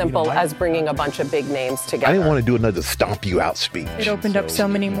as simple as bringing a bunch of big names together. I didn't want to do another stomp you out speech. It opened up so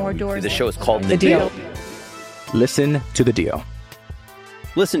many more doors. The show is called The Deal. Listen to The Deal.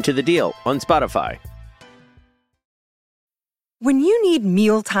 Listen to The Deal on Spotify. When you need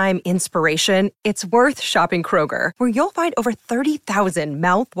mealtime inspiration, it's worth shopping Kroger, where you'll find over 30,000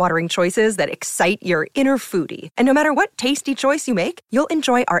 mouth-watering choices that excite your inner foodie. And no matter what tasty choice you make, you'll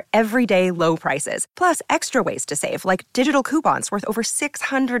enjoy our everyday low prices, plus extra ways to save, like digital coupons worth over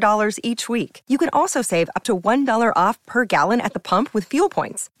 $600 each week. You can also save up to $1 off per gallon at the pump with fuel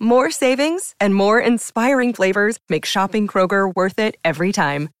points. More savings and more inspiring flavors make shopping Kroger worth it every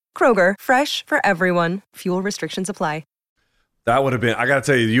time. Kroger, fresh for everyone. Fuel restrictions apply. That would have been, I got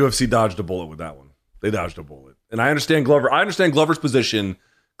to tell you, the UFC dodged a bullet with that one. They dodged a bullet. And I understand Glover. I understand Glover's position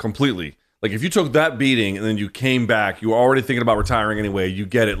completely. Like, if you took that beating and then you came back, you were already thinking about retiring anyway, you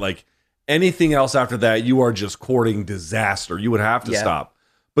get it. Like, anything else after that, you are just courting disaster. You would have to stop.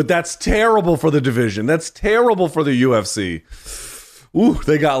 But that's terrible for the division. That's terrible for the UFC. Ooh,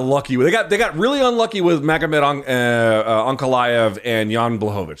 they got lucky. They got really unlucky with Magomed Ankalaev and Jan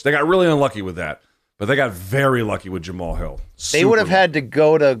Blachowicz. They got really unlucky with that. But they got very lucky with Jamal Hill. They would have had to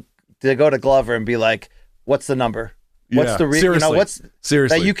go to Glover and be like, "What's the number? What's the seriously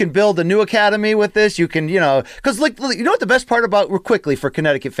that you can build a new academy with this? You can, because what the best part about, quickly for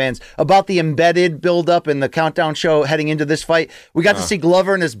Connecticut fans, about the embedded build up and the countdown show heading into this fight, we got to see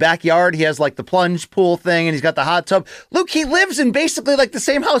Glover in his backyard. He has like the plunge pool thing and he's got the hot tub. Luke, he lives in basically like the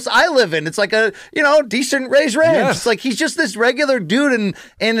same house I live in. It's like a decent raised ranch. Yes. It's like he's just this regular dude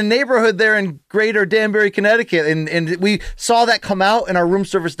in a neighborhood there in Greater Danbury, Connecticut, and we saw that come out in our room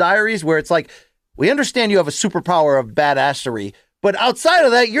service diaries where it's like, we understand you have a superpower of badassery, but outside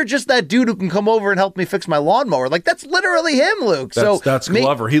of that, you're just that dude who can come over and help me fix my lawnmower. Like, that's literally him, Luke. That's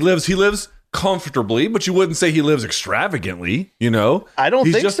Glover. He lives comfortably, but you wouldn't say he lives extravagantly, I don't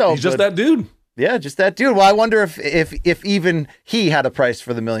think so. He's just that dude. Yeah, just that dude. Well, I wonder if even he had a price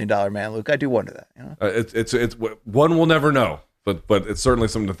for the $1 Million Man, Luke. I do wonder that. It's one will never know. But it's certainly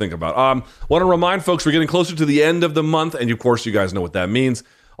something to think about. Want to remind folks, we're getting closer to the end of the month, and of course, you guys know what that means.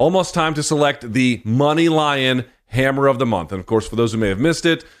 Almost time to select the Money Lion Hammer of the Month. And of course, for those who may have missed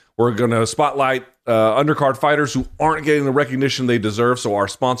it, we're going to spotlight undercard fighters who aren't getting the recognition they deserve. So our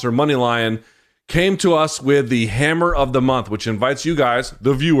sponsor, Money Lion, came to us with the Hammer of the Month, which invites you guys,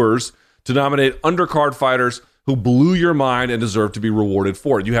 the viewers, to nominate undercard fighters who blew your mind and deserve to be rewarded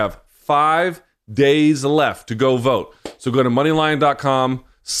for it. You have 5 days left to go vote. So go to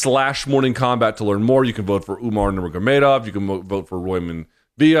moneylion.com/Morning Combat to learn more. You can vote for Umar Nurmagomedov. You can vote for Royman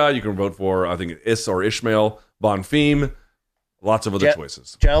Villa. You can vote for, I think, Ishmael Bonfim. Lots of other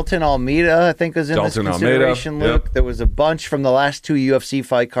choices. Gelton Almeida, I think, is in this consideration, Luke. Yep. There was a bunch from the last 2 UFC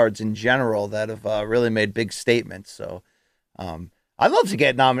fight cards in general that have really made big statements. So I'd love to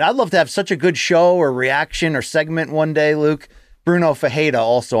get nominated. I'd love to have such a good show or reaction or segment one day, Luke. Bruno Fajeda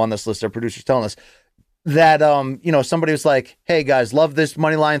also on this list. Our producer's telling us that, somebody was like, hey, guys, love this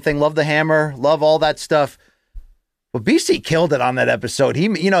Money Line thing. Love the hammer. Love all that stuff. Well, BC killed it on that episode. We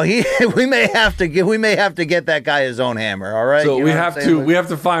may have to get that guy his own hammer. All right. So we have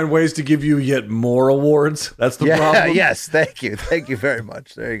to find ways to give you yet more awards. That's the problem. Yes. Thank you very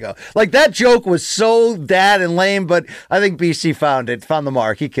much. There you go. Like that joke was so dad and lame, but I think BC found the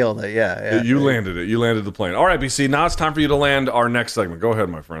mark. He killed it. Yeah. You landed it. You landed the plane. All right, BC. Now it's time for you to land our next segment. Go ahead,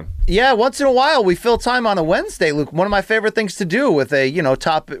 my friend. Yeah. Once in a while, we fill time on a Wednesday, Luke. One of my favorite things to do with a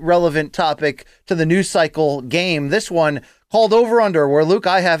relevant topic to the news cycle game. This one called Over Under, where Luke,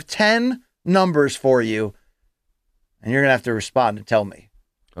 I have 10 numbers for you, and you're gonna have to respond and tell me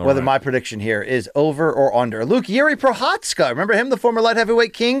whether my prediction here is over or under. Luke, Yuri Prochazka, remember him, the former light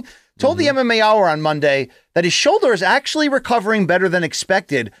heavyweight king, told the MMA Hour on Monday that his shoulder is actually recovering better than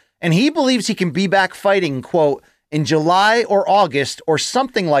expected, and he believes he can be back fighting, quote, in July or August or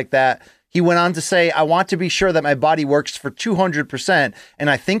something like that. He went on to say, I want to be sure that my body works for 200%, and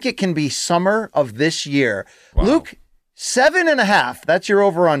I think it can be summer of this year. Wow. Luke, 7.5, that's your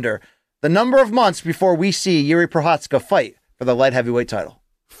over-under. The number of months before we see Yuri Prochazka fight for the light heavyweight title.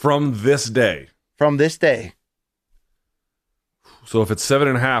 From this day. So if it's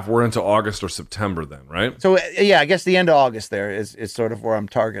 7.5, we're into August or September then, right? So, yeah, I guess the end of August there is sort of where I'm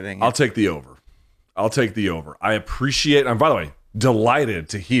targeting. I'll take the over. I appreciate, and by the way, delighted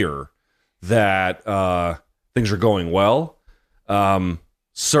to hear that things are going well.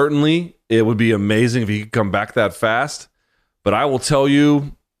 Certainly, it would be amazing if he could come back that fast. But I will tell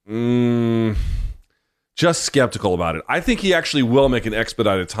you, just skeptical about it. I think he actually will make an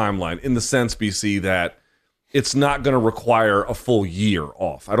expedited timeline in the sense, BC, that it's not going to require a full year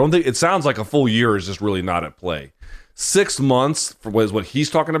off. I don't think it sounds like a full year is just really not at play. 6 months for what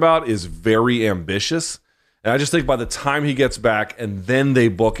he's talking about is very ambitious. And I just think by the time he gets back and then they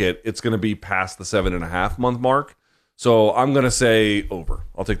book it, it's going to be past the 7.5 month mark. So I'm going to say over.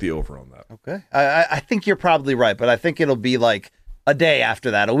 I'll take the over on that. Okay. I think you're probably right, but I think it'll be like a day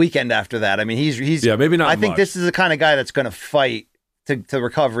after that, a weekend after that. I mean, he's maybe not. I think this is the kind of guy that's going to fight to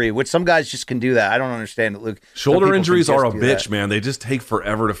recovery, which some guys just can do that. I don't understand it, Luke. Shoulder injuries are a bitch, man. They just take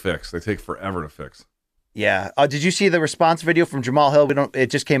forever to fix. Yeah. Did you see the response video from Jamal Hill? It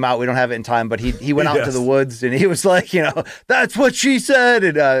just came out. We don't have it in time, but he went out into the woods and he was like, that's what she said.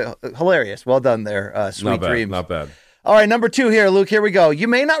 And hilarious. Well done there. Sweet dreams. Not bad. All right, number 2 here, Luke. Here we go. You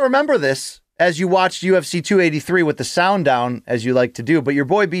may not remember this as you watched UFC 283 with the sound down, as you like to do, but your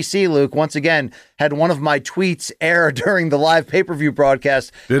boy BC, Luke, once again had one of my tweets air during the live pay-per-view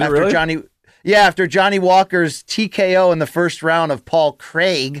broadcast. Did it really? After Johnny Walker's TKO in the first round of Paul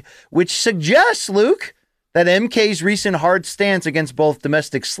Craig, which suggests, Luke, that MK's recent hard stance against both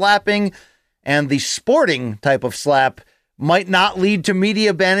domestic slapping and the sporting type of slap might not lead to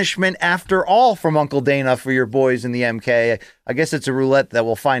media banishment after all from Uncle Dana for your boys in the MK. I guess it's a roulette that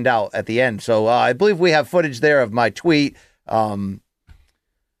we'll find out at the end. So I believe we have footage there of my tweet.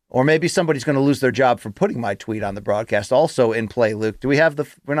 Or maybe somebody's going to lose their job for putting my tweet on the broadcast also in play, Luke. Do we have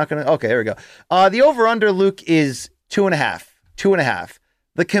we're not going to, okay, there we go. The over-under, Luke, is 2.5. 2.5.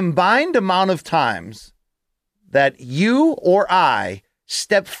 The combined amount of times that you or I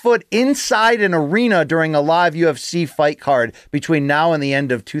step foot inside an arena during a live UFC fight card between now and the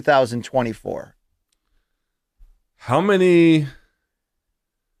end of 2024. How many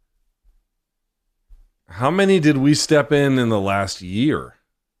did we step in the last year?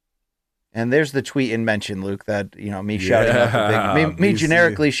 And there's the tweet in mention, Luke, that, me shouting out the big, me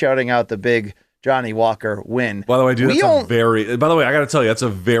generically shouting out the big Johnny Walker win. By the way, dude, by the way, I got to tell you, that's a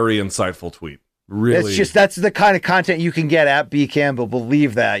very insightful tweet. Really, that's the kind of content you can get at B Campbell.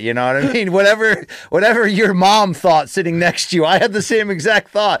 Believe that, you know what I mean? Whatever your mom thought sitting next to you, I had the same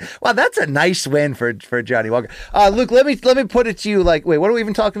exact thought. Wow, that's a nice win for Johnny Walker. Luke, let me put it to you. Like, wait, what are we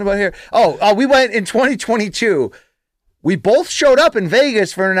even talking about here? We went in 2022. We both showed up in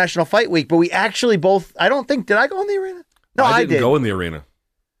Vegas for International Fight Week, but we actually both. I don't think did I go in the arena? No, I didn't go in the arena.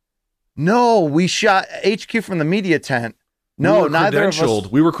 No, we shot HQ from the media tent. No, neither of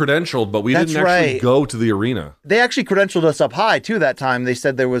us. We were credentialed, but we didn't actually go to the arena. They actually credentialed us up high, too, that time. They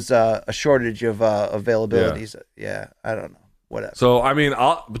said there was a shortage of availabilities. Yeah, I don't know. Whatever. So, I mean,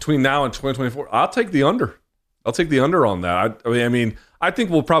 between now and 2024, I'll take the under. I'll take the under on that. I think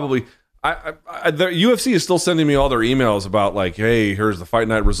we'll probably... the UFC is still sending me all their emails about, like, hey, here's the fight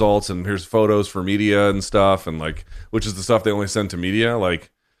night results, and here's photos for media and stuff, and, like, which is the stuff they only send to media. Like,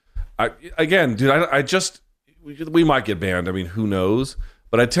 I just... We might get banned. I mean, who knows?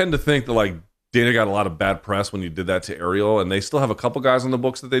 But I tend to think that, like, Dana got a lot of bad press when you did that to Ariel, and they still have a couple guys on the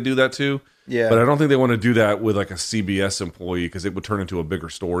books that they do that to. Yeah. But I don't think they want to do that with, like, a CBS employee because it would turn into a bigger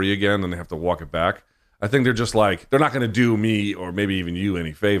story again, and they have to walk it back. I think they're just like, they're not going to do me or maybe even you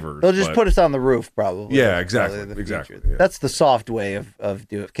any favors. They'll just put us on the roof, probably. Yeah, exactly. Yeah. That's the soft way of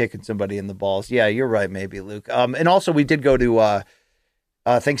kicking somebody in the balls. Yeah, you're right, maybe, Luke. And also, we did go to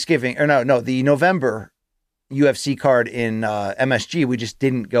Thanksgiving, or the November UFC card in MSG. We just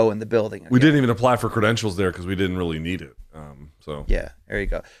didn't go in the building. We didn't even apply for credentials there because we didn't really need it. Yeah, there you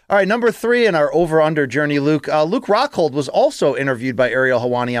go. All right, number 3 in our over-under journey, Luke. Luke Rockhold was also interviewed by Ariel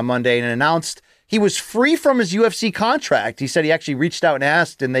Helwani on Monday and announced he was free from his UFC contract. He said he actually reached out and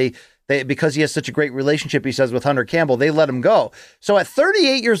asked, and they because he has such a great relationship, he says, with Hunter Campbell, they let him go. So at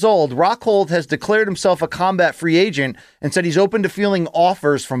 38 years old, Rockhold has declared himself a combat free agent and said he's open to fielding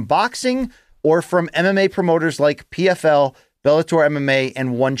offers from boxing or from MMA promoters like PFL, Bellator MMA,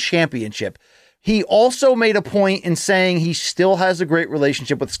 and One Championship. He also made a point in saying he still has a great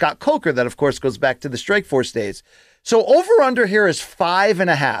relationship with Scott Coker that, of course, goes back to the Strikeforce days. So over-under here is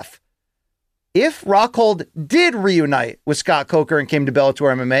 5.5. If Rockhold did reunite with Scott Coker and came to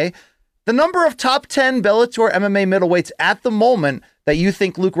Bellator MMA, the number of top 10 Bellator MMA middleweights at the moment that you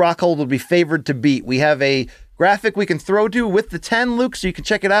think Luke Rockhold would be favored to beat. We have a graphic we can throw to with the 10, Luke, so you can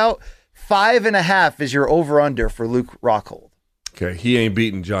check it out. 5.5 is your over-under for Luke Rockhold. Okay, he ain't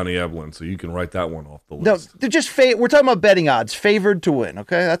beating Johnny Eblen, so you can write that one off the list. No, they're just we're talking about betting odds, favored to win.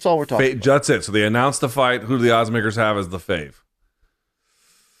 Okay, that's all we're talking about. That's it. So they announced the fight. Who do the odds makers have as the fave?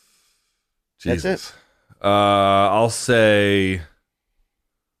 Jesus. That's it. I'll say.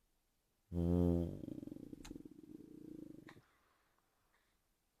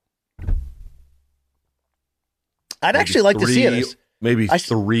 I'd actually like to see this. Maybe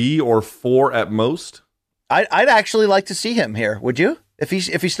 3 or 4 at most. I'd actually like to see him here. Would you? If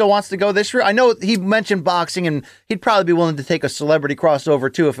he still wants to go this route? I know he mentioned boxing, and he'd probably be willing to take a celebrity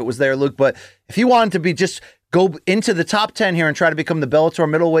crossover too if it was there, Luke. But if he wanted to be just go into the top 10 here and try to become the Bellator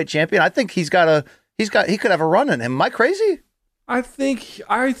middleweight champion, I think he could have a run in him. Am I crazy? I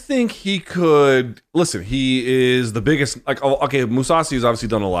think he could. Listen, he is the biggest. Like, okay, Mousasi has obviously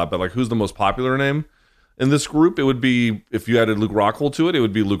done a lot, but like, who's the most popular name in this group? It would be, if you added Luke Rockhold to it, it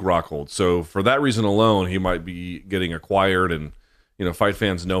would be Luke Rockhold. So for that reason alone, he might be getting acquired, and fight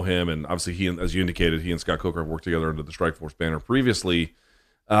fans know him, and obviously he, as you indicated, he and Scott Coker have worked together under the Strikeforce banner previously.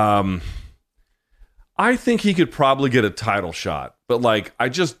 I think he could probably get a title shot, but like, I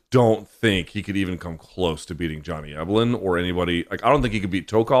just don't think he could even come close to beating Johnny Eblen or anybody. Like, I don't think he could beat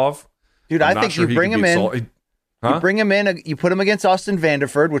Tokov. Dude, I think you bring him in. You bring him in, you put him against Austin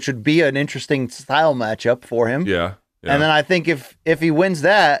Vanderford, which would be an interesting style matchup for him. Yeah. And then I think if he wins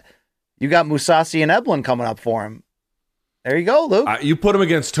that, you got Mousasi and Eblen coming up for him. There you go, Luke. You put him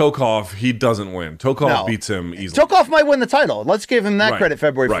against Tokov, he doesn't win. Tokov beats him easily. Tokov might win the title. Let's give him that credit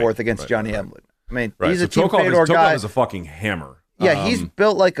February 4th against Johnny Eblen. I mean, he's a Team Fedor guy. Tokov is a fucking hammer. Yeah, he's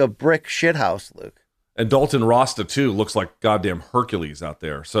built like a brick shithouse, Luke. And Dalton Rasta, too, looks like goddamn Hercules out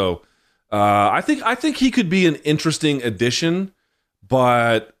there. So I think he could be an interesting addition,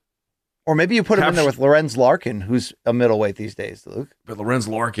 but... Or maybe you put him in there with Lorenz Larkin, who's a middleweight these days, Luke. But Lorenz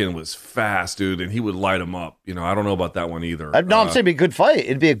Larkin was fast, dude, and he would light him up. I don't know about that one either. I'm saying it'd be a good fight.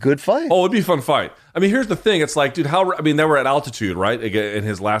 It'd be a good fight. Oh, it'd be a fun fight. I mean, here's the thing. It's like, dude, they were at altitude, right? In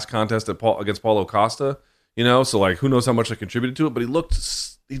his last contest against Paulo Costa, so like, who knows how much that contributed to it, but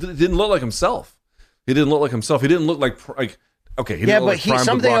he didn't look like himself. He didn't look like himself. He didn't look like, okay, he didn't look like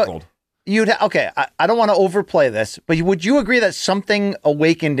prime Luke Rockhold. I don't want to overplay this, but would you agree that something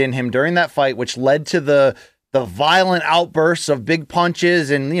awakened in him during that fight, which led to the violent outbursts of big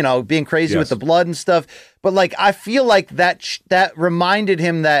punches and, being crazy with the blood and stuff? But like, I feel like that reminded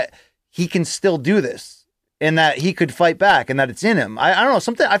him that he can still do this and that he could fight back and that it's in him. I don't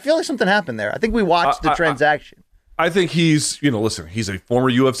know, I feel like something happened there. I think we watched the transaction. I think he's, listen, he's a former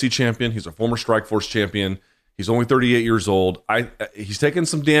UFC champion. He's a former Strikeforce champion. He's only 38 years old. He's taken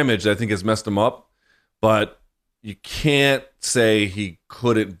some damage that I think has messed him up, but you can't say he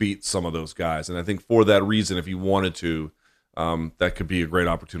couldn't beat some of those guys. And I think for that reason, if he wanted to, that could be a great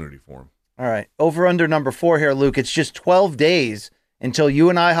opportunity for him. All right. Over under number 4 here, Luke. It's just 12 days until you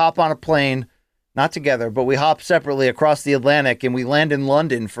and I hop on a plane, not together, but we hop separately across the Atlantic and we land in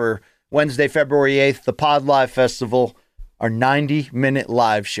London for Wednesday, February 8th, the Pod Live Festival, our 90-minute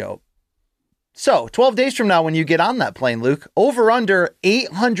live show. So, 12 days from now, when you get on that plane, Luke, over under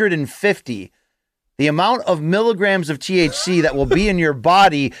 850, the amount of milligrams of THC that will be in your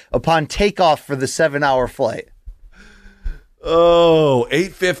body upon takeoff for the 7-hour flight. Oh,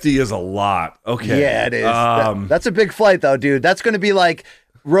 850 is a lot. Okay. Yeah, it is. That's a big flight, though, dude. That's going to be like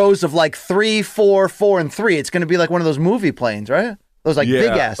rows of like 3, 4, 4, and 3. It's going to be like one of those movie planes, right? Those like big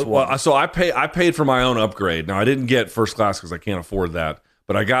ass ones. Well, so I paid for my own upgrade. Now, I didn't get first class because I can't afford that,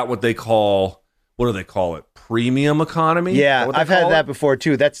 but I got what what do they call it? Premium economy? Yeah, I've had that before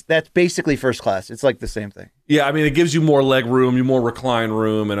too. That's basically first class. It's like the same thing. Yeah, I mean, it gives you more leg room, you more recline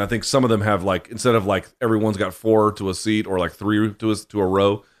room, and I think some of them have like, instead of like everyone's got 4 to a seat or like 3 to a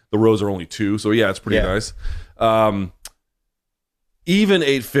row, the rows are only 2. So yeah, it's pretty nice. Even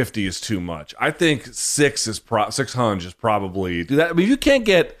 850 is too much. I think 600 is probably do that. I mean, you can't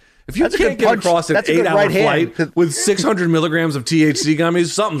get. If you can't get across an 8-hour flight with 600 milligrams of THC gummies,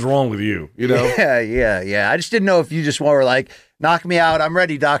 something's wrong with you, you know? Yeah. I just didn't know if you just were like, knock me out. I'm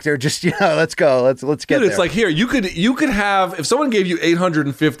ready, doctor. Just, let's go. Let's get there. It's like, here, you could have, if someone gave you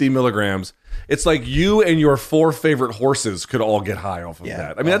 850 milligrams, it's like you and your 4 favorite horses could all get high off of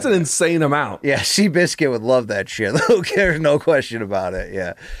that. I mean, that's an insane amount. Yeah, Seabiscuit would love that shit. There's no question about it.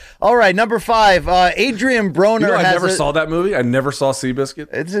 Yeah. All right, number 5, Adrian Broner. I never saw that movie. I never saw Seabiscuit.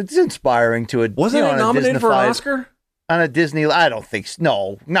 It's inspiring to it. Wasn't it nominated for an Oscar? On a Disney, I don't think so.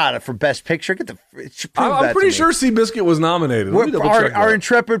 No, not for Best Picture. I'm pretty sure Seabiscuit was nominated. Our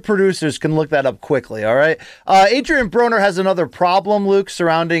intrepid producers can look that up quickly. All right. Adrian Broner has another problem, Luke,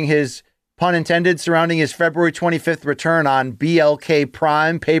 surrounding his, pun intended, surrounding his February 25th return on BLK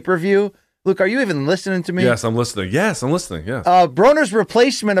Prime pay-per-view. Luke, are you even listening to me? Yes, I'm listening. Yes. Broner's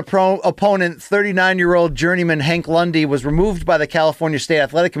replacement opponent, 39-year-old journeyman Hank Lundy, was removed by the California State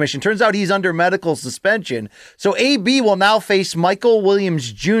Athletic Commission. Turns out he's under medical suspension. So AB will now face Michael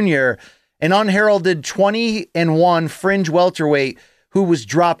Williams Jr., an unheralded 20-1 fringe welterweight who was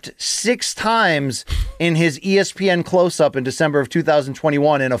dropped 6 times in his ESPN close-up in December of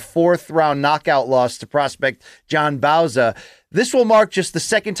 2021 in a 4th-round knockout loss to prospect John Bauza. This will mark just the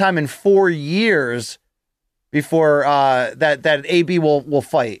second time in 4 years before that AB will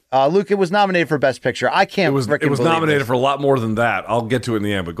fight. Luke, it was nominated for Best Picture. I can't. It was nominated for a lot more than that. I'll get to it in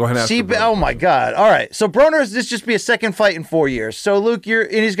the end, but go ahead and ask. Oh my God! All right, so Broner's this just be a second fight in 4 years. So Luke,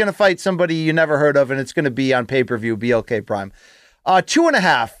 he's going to fight somebody you never heard of, and it's going to be on pay-per-view, BLK Prime.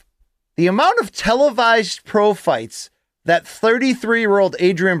 2.5. The amount of televised pro fights that 33-year-old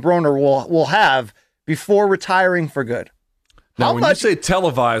Adrian Broner will have before retiring for good. Now, when you say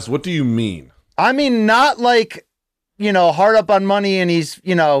televised, what do you mean? I mean, not like, hard up on money and he's,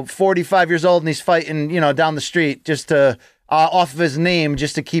 45 years old and he's fighting, down the street just to, off of his name,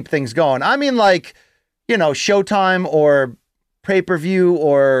 just to keep things going. I mean, like, Showtime or pay-per-view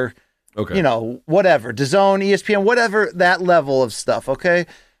or, whatever, DAZN, ESPN, whatever, that level of stuff, okay?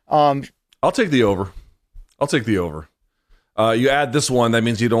 I'll take the over. You add this one, that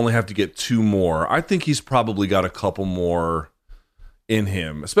means you'd only have to get 2 more. I think he's probably got a couple more in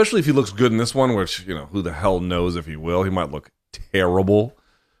him, especially if he looks good in this one, which, who the hell knows if he will. He might look terrible.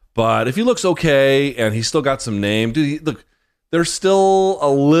 But if he looks okay and he's still got some name, look, there's still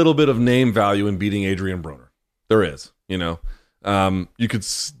a little bit of name value in beating Adrian Broner. There is, You could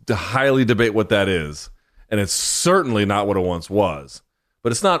highly debate what that is, and it's certainly not what it once was.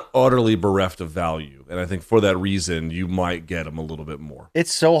 But it's not utterly bereft of value. And I think for that reason, you might get him a little bit more.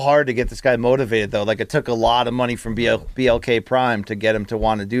 It's so hard to get this guy motivated, though. Like, it took a lot of money from BLK Prime to get him to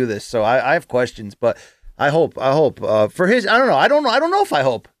want to do this. So I have questions, but I hope for his, I don't know. I don't know if I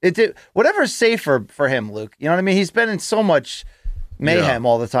hope. Whatever's safer for him, Luke. You know what I mean? He's been in so much mayhem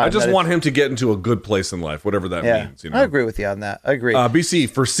all the time. I just want him to get into a good place in life, whatever that means. I agree with you on that. I agree. BC,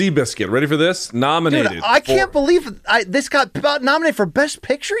 for Seabiscuit, ready for this? Nominated. Dude, I can't believe this got nominated for Best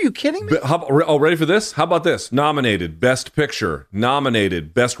Picture. Are you kidding me? Ready for this? How about this? Nominated Best Picture,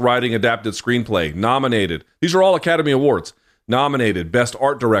 nominated Best Writing Adapted Screenplay, nominated. These are all Academy Awards. Nominated Best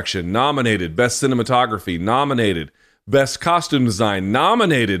Art Direction, nominated Best Cinematography, nominated Best Costume Design,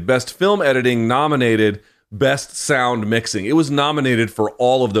 nominated Best Film Editing, nominated Best Sound Mixing. It was nominated for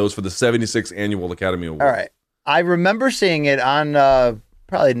all of those for the 76th Annual Academy Awards. All right. I remember seeing it on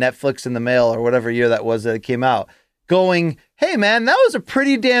probably Netflix in the mail or whatever year that was that it came out, going, hey, man, that was a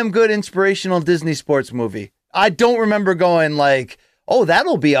pretty damn good inspirational Disney sports movie. I don't remember going like, oh,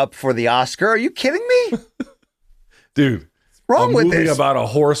 that'll be up for the Oscar. Are you kidding me? Dude, what's wrong with movie this? About a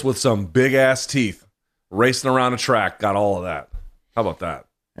horse with some big-ass teeth racing around a track. Got all of that. How about that?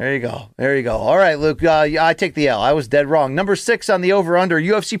 There you go. All right, Luke, I take the L. I was dead wrong. Number 6 on the over-under,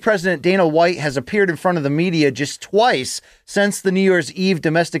 UFC President Dana White has appeared in front of the media just twice since the New Year's Eve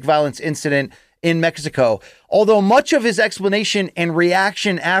domestic violence incident in Mexico. Although much of his explanation and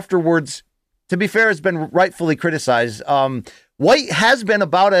reaction afterwards, to be fair, has been rightfully criticized. White has been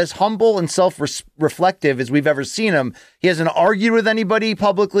about as humble and self-reflective as we've ever seen him. He hasn't argued with anybody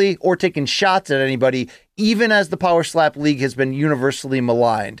publicly or taken shots at anybody, even as the Power Slap League has been universally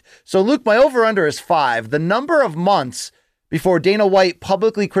maligned. So, Luke, my over-under is 5. The number of months before Dana White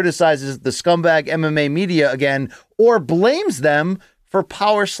publicly criticizes the scumbag MMA media again or blames them for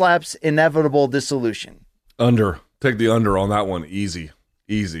Power Slap's inevitable dissolution? Under. Take the under on that one. Easy.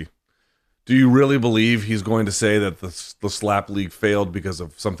 Do you really believe he's going to say that the Slap League failed because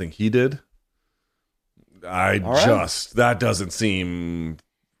of something he did? That doesn't seem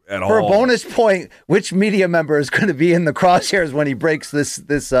at all. For a bonus point, which media member is going to be in the crosshairs when he breaks this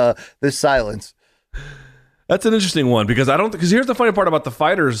silence? That's an interesting one because here's the funny part about the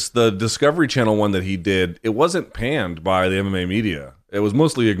fighters, the Discovery Channel one that he did, it wasn't panned by the MMA media. It was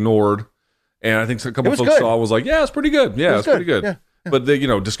mostly ignored. And I think a couple of folks saw was like, yeah, it's pretty good. Yeah, it's pretty good. Yeah. But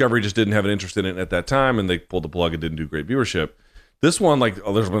Discovery just didn't have an interest in it at that time, and they pulled the plug and didn't do great viewership. This one,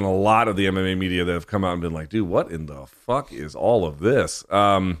 there's been a lot of the MMA media that have come out and been like, dude, what in the fuck is all of this?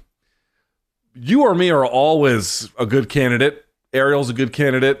 You or me are always a good candidate. Ariel's a good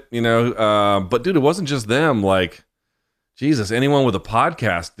candidate, but dude, it wasn't just them. Like, Jesus, anyone with a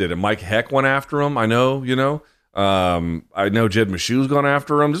podcast did it. Mike Heck went after him. I know, I know Jed Meshu's gone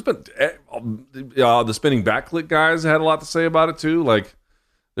after him. There's been the spinning backclick guys had a lot to say about it too. Like,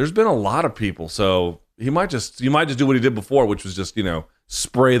 there's been a lot of people. So you might just do what he did before, which was just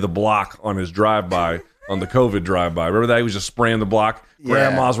spray the block on his drive-by, on the COVID drive-by. Remember that? He was just spraying the block.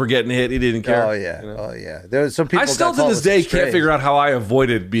 Grandmas were getting hit. He didn't care. Oh yeah. There was some people. I still to this day can't figure out how I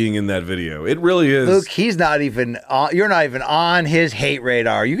avoided being in that video. It really is. Luke, he's not even. You're not even on his hate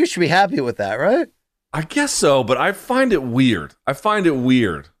radar. You should be happy with that, right? I guess so, but I find it weird.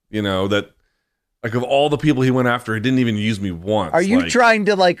 That of all the people he went after, he didn't even use me once. Are you trying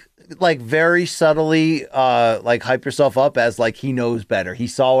to like very subtly hype yourself up as he knows better? He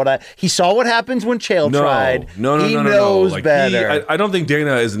saw what happens when Chael tried. No. He knows better. I don't think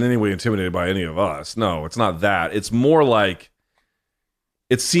Dana is in any way intimidated by any of us. No, it's not that. It's more like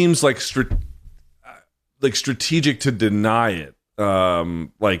it seems like strategic to deny it.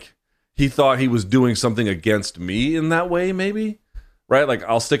 He thought he was doing something against me in that way, maybe, right? Like,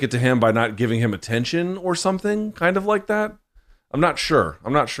 I'll stick it to him by not giving him attention or something, kind of like that. I'm not sure.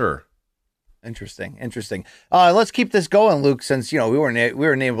 Interesting. Let's keep this going, Luke, since we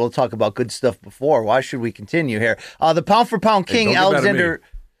weren't able to talk about good stuff before. Why should we continue here? The pound for pound king, Alexander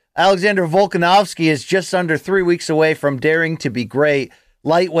Volkanovski, is just under 3 weeks away from daring to be great.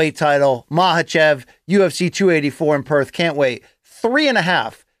 Lightweight title, Makhachev, UFC 284 in Perth. Can't wait.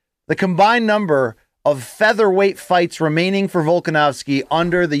 3.5. The combined number of featherweight fights remaining for Volkanovski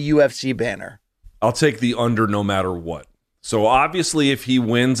under the UFC banner. I'll take the under no matter what. So obviously if he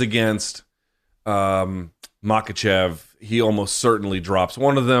wins against Makhachev, he almost certainly drops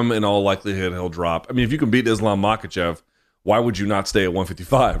one of them. In all likelihood, he'll drop. I mean, if you can beat Islam Makhachev, why would you not stay at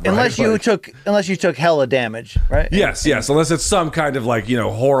 155? Right? Unless you took hella damage, right? Yes. Unless it's some kind of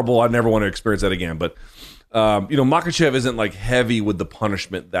horrible, I never want to experience that again. But Makhachev isn't heavy with the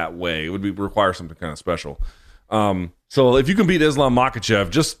punishment that way. It would require something kind of special. So if you can beat Islam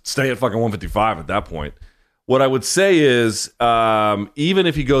Makhachev, just stay at fucking 155 at that point. What I would say is, even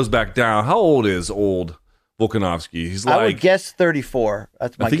if he goes back down, how old is old Volkanovski? He's I would guess 34.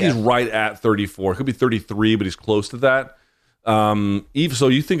 That's my guess. I think he's right at 34. It could be 33, but he's close to that. So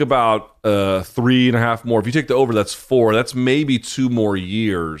you think about 3.5 more. If you take the over, that's 4. That's maybe 2 more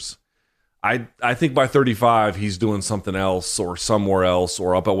years. I think by 35, he's doing something else or somewhere else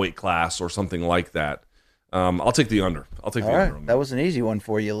or up a weight class or something like that. I'll take the under. All right. That was an easy one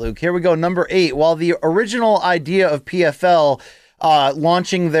for you, Luke. Here we go. Number 8. While the original idea of PFL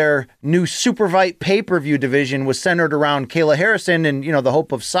launching their new Superfight pay-per-view division was centered around Kayla Harrison and, the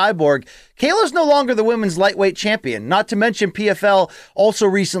hope of Cyborg, Kayla's no longer the women's lightweight champion. Not to mention PFL also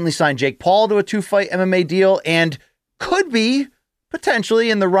recently signed Jake Paul to a 2-fight MMA deal and could be potentially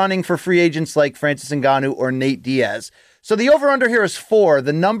in the running for free agents like Francis Ngannou or Nate Diaz. So the over-under here is 4,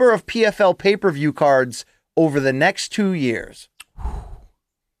 the number of PFL pay-per-view cards over the next 2 years.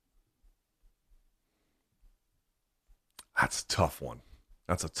 That's a tough one.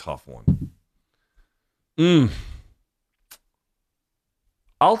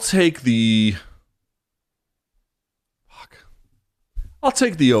 I'll take the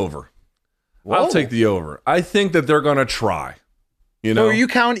over. Whoa. I'll take the over. I think that they're going to try. So are you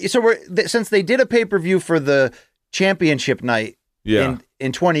counting? So since they did a pay-per-view for the championship night in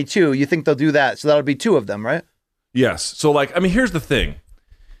 22, you think they'll do that? So that'll be 2 of them, right? Yes. So here's the thing.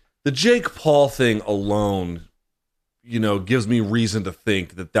 The Jake Paul thing alone, gives me reason to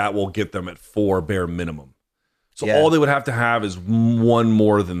think that will get them at 4 bare minimum. So all they would have to have is 1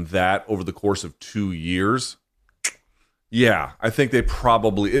 more than that over the course of 2 years. Yeah, I think they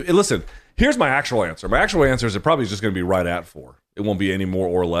probably... listen, here's my actual answer. My actual answer is it probably is just going to be right at 4. It won't be any more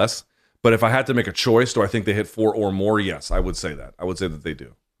or less. But if I had to make a choice, do I think they hit 4 or more? Yes, I would say that. I would say that they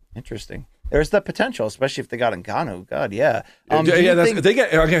do. Interesting. There's that potential, especially if they got Ngannou. God, yeah.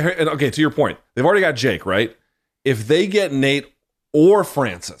 Okay. To your point, they've already got Jake, right? If they get Nate or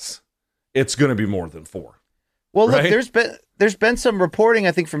Francis, it's going to be more than 4. Well, right? Look, there's been some reporting,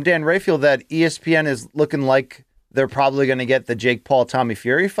 I think, from Dan Rayfield that ESPN is looking like they're probably going to get the Jake Paul Tommy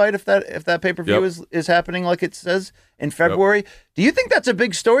Fury fight if that pay-per-view is happening like it says in February. Yep. Do you think that's a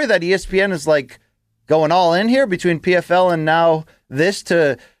big story that ESPN is like going all in here between PFL and now this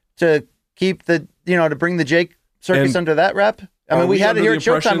to keep the, to bring the Jake circus under that wrap? I mean, we had it here at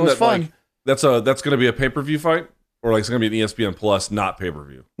Showtime. It was fun. Like, that's going to be a pay-per-view fight, or like it's going to be an ESPN Plus, not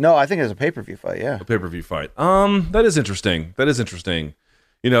pay-per-view. No, I think it's a pay-per-view fight. Yeah, a pay-per-view fight. That is interesting.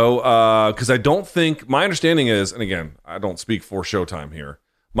 Because I don't think, my understanding is, and again, I don't speak for Showtime here.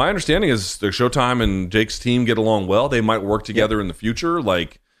 My understanding is the Showtime and Jake's team get along well. They might work together in the future.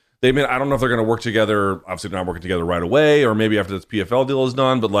 Like I don't know if they're going to work together. Obviously, they're not working together right away, or maybe after this PFL deal is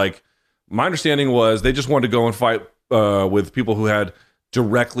done. But like, my understanding was they just wanted to go and fight with people who had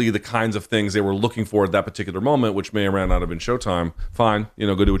directly the kinds of things they were looking for at that particular moment, which may or may not have been Showtime. Fine,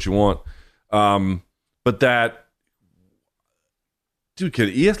 go do what you want. But that, dude,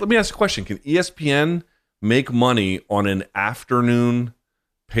 let me ask a question. Can ESPN make money on an afternoon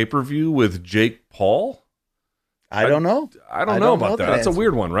pay-per-view with Jake Paul? I don't know. I don't know about that. That's a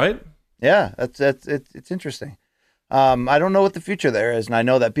weird one, right? Yeah, it's interesting. I don't know what the future there is, and I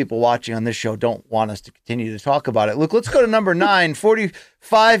know that people watching on this show don't want us to continue to talk about it. Look, let's go to number 9.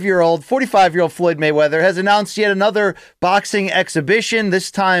 45-year-old Floyd Mayweather has announced yet another boxing exhibition. This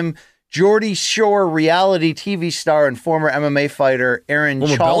time, Geordie Shore reality TV star and former MMA fighter Aaron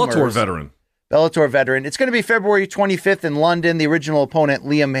Chalmers. Bellator veteran. It's going to be February 25th in London. The original opponent,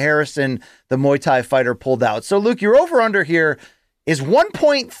 Liam Harrison, the Muay Thai fighter, pulled out. So, Luke, your over-under here is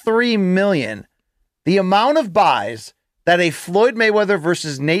 1.3 million. The amount of buys that a Floyd Mayweather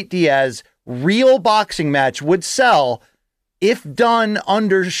versus Nate Diaz real boxing match would sell if done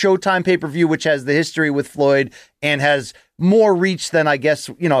under Showtime pay-per-view, which has the history with Floyd and has more reach than, I guess,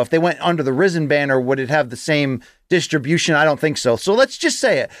 if they went under the Rizin banner, would it have the same distribution? I don't think so. So let's just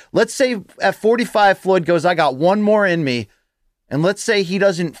say it. Let's say at 45, Floyd goes, I got one more in me. And let's say he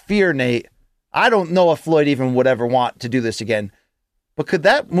doesn't fear Nate. I don't know if Floyd even would ever want to do this again. But could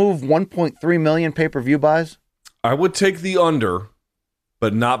that move 1.3 million pay-per-view buys? I would take the under,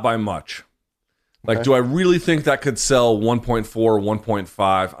 but not by much. Like, do I really think that could sell 1.4,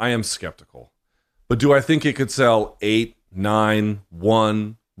 1.5? I am skeptical. But do I think it could sell 8, 9,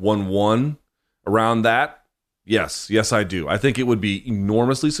 1, 1, around that? Yes, I do. I think it would be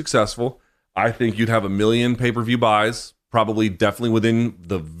enormously successful. I think you'd have 1 million pay-per-view buys, probably definitely within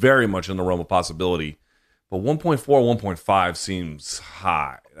very much in the realm of possibility. But 1.4, 1.5 seems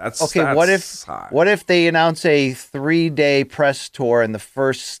high. That's high. What if they announce a 3-day press tour and the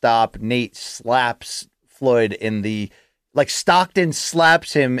first stop, Nate slaps Floyd Stockton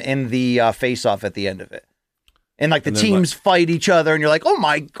slaps him in the face-off at the end of it. And the teams fight each other and you're like, oh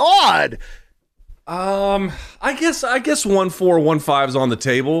my God. I guess 1.4, 1.5 is on the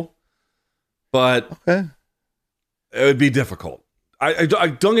table, but it would be difficult. I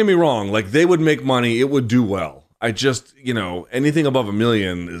don't get me wrong. Like, they would make money. It would do well. I just, anything above 1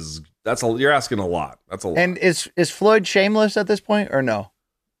 million you're asking a lot. That's a lot. And is Floyd shameless at this point or no?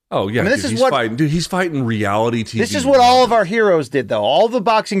 Oh yeah. I mean, he's fighting reality TV. This is what all of our heroes did though. All the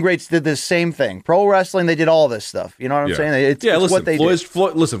boxing greats did this same thing. Pro wrestling, they did all this stuff. You know what I'm saying? It's what they did.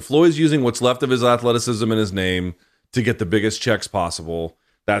 Floyd's using what's left of his athleticism in his name to get the biggest checks possible.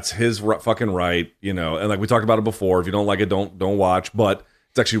 That's his fucking right, and like we talked about it before, if you don't like it, don't watch, but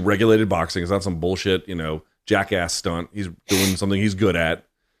it's actually regulated boxing. It's not some bullshit, jackass stunt. He's doing something he's good at.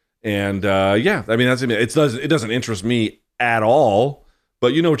 And I mean, it doesn't interest me at all,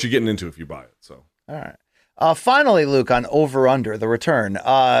 but you know what you're getting into if you buy it. So, all right. Finally, Luke, on Over Under, the return.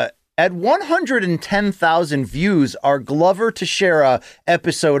 At 110,000 views, our Glover Teixeira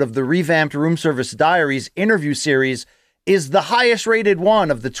episode of the revamped Room Service Diaries interview series is the highest rated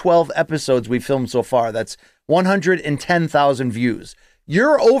one of the 12 episodes we've filmed so far. That's 110,000 views.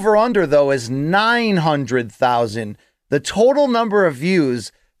 Your over-under, though, is 900,000. The total number of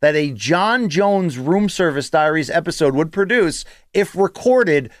views that a John Jones Room Service Diaries episode would produce if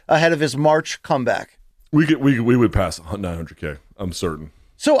recorded ahead of his March comeback. We would pass 900K, I'm certain.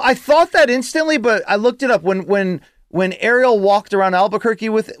 So I thought that instantly, but I looked it up. When Ariel walked around Albuquerque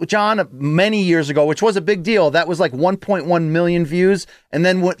with John many years ago, which was a big deal, that was like 1.1 million views. And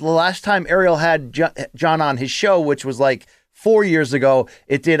then the last time Ariel had John on his show, which was like 4 years ago,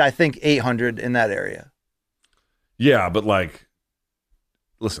 it did, I think, 800 in that area. Yeah, but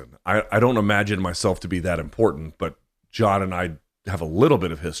listen, I don't imagine myself to be that important, but John and I have a little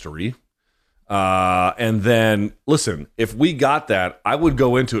bit of history. And then, listen, if we got that, I would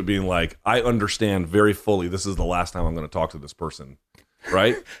go into it being like, I understand very fully this is the last time I'm going to talk to this person,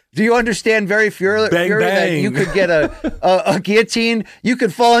 right? Do you understand very fury that you could get a guillotine? You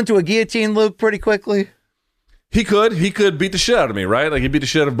could fall into a guillotine, Luke, pretty quickly. He could beat the shit out of me, right? Like, he'd beat the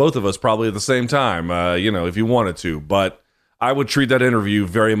shit out of both of us probably at the same time, if he wanted to. But I would treat that interview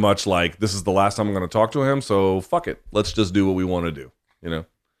very much like, this is the last time I'm going to talk to him, so fuck it. Let's just do what we want to do, Yeah.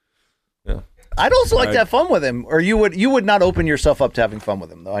 I'd also like to have fun with him, or you would not open yourself up to having fun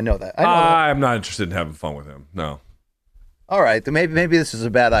with him, though. I know that. I'm not interested in having fun with him. No. All right, then maybe this is a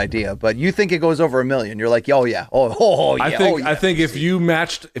bad idea, but you think it goes over 1 million? You're like, oh yeah, oh yeah. I think if you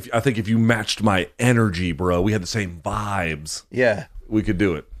matched my energy, bro, we had the same vibes. Yeah, we could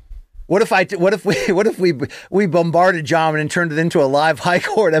do it. What if we bombarded John and turned it into a live high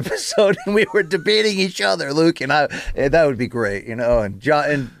court episode, and we were debating each other, Luke and I? That would be great, And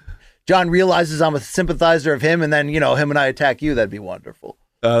John realizes I'm a sympathizer of him, and then him and I attack you. That'd be wonderful.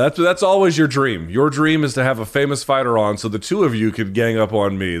 That's always your dream. Your dream is to have a famous fighter on, so the two of you could gang up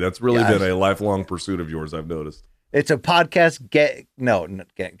on me. That's really been a lifelong pursuit of yours, I've noticed. It's a podcast gang. No.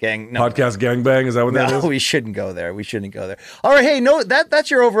 Podcast gangbang. Is that what that is? No, we shouldn't go there. All right, hey, that's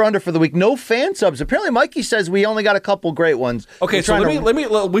your over under for the week. No fan subs. Apparently, Mikey says we only got a couple great ones. Okay, so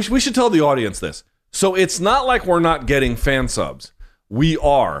we should tell the audience this. So it's not like we're not getting fan subs. We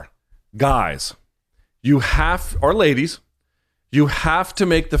are. Guys, or ladies, you have to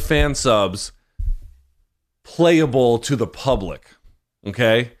make the fan subs playable to the public,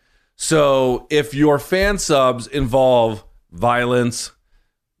 okay? So if your fan subs involve violence,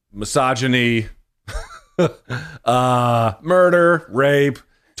 misogyny, murder, rape,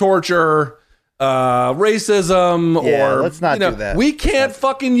 torture, racism, or let's not do that. We can't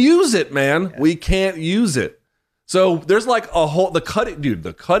fucking use it, man. Yeah. We can't use it. So there's like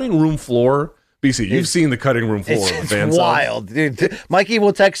the cutting room floor. BC, you've seen the cutting room floor of the fan It's wild, dude. Mikey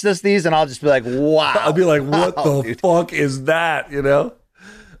will text us these, and I'll just be like, wow. I'll be like, what the fuck is that,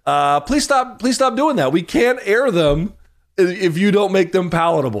 Please stop doing that. We can't air them if you don't make them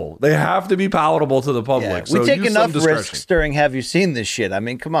palatable. They have to be palatable to the public. Yeah, we take enough risks during Have You Seen This Shit? I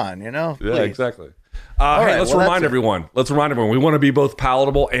mean, come on, Yeah, exactly. Let's remind everyone. We want to be both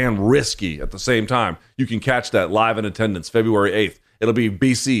palatable and risky at the same time. You can catch that live in attendance February 8th. It'll be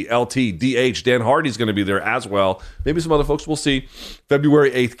BC, LT, DH. Dan Hardy's going to be there as well. Maybe some other folks we'll see.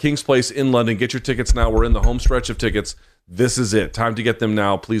 February 8th, King's Place in London. Get your tickets now. We're in the home stretch of tickets. This is it. Time to get them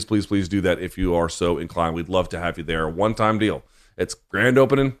now. Please, please, please do that if you are so inclined. We'd love to have you there. One-time deal. It's grand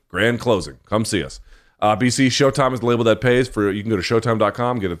opening, grand closing. Come see us. BC, Showtime is the label that pays. You can go to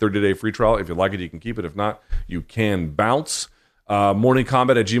Showtime.com, get a 30-day free trial. If you like it, you can keep it. If not, you can bounce.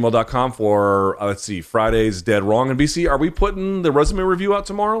 morningcombat@gmail.com for, Friday's Dead Wrong. And BC, are we putting the resume review out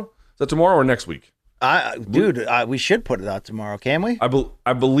tomorrow? Is that tomorrow or next week? We should put it out tomorrow, can we?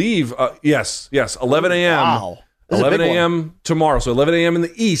 I believe, yes, 11 a.m. Wow. 11 a.m. tomorrow. So 11 a.m. in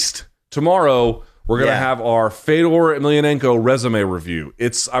the East tomorrow. We're going to have our Fedor Emelianenko resume review.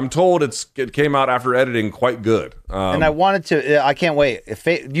 I'm told it came out after editing quite good. And I can't wait.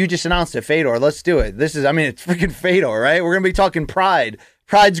 You just announced it, Fedor. Let's do it. It's freaking Fedor, right? We're going to be talking Pride.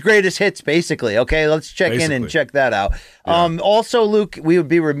 Pride's greatest hits, basically. Okay, let's check in and check that out. Yeah. Also, Luke, we would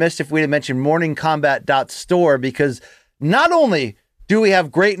be remiss if we didn't mention morningcombat.store, because not only do we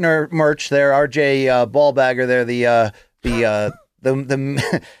have great merch there, RJ Ballbagger there, the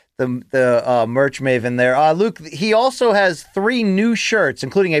merch maven there. Luke, he also has 3 new shirts,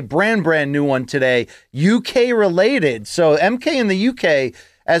 including a brand new one today, UK related. So MK in the UK,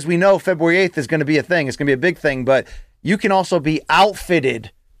 as we know, February 8th is going to be a thing. It's going to be a big thing, but you can also be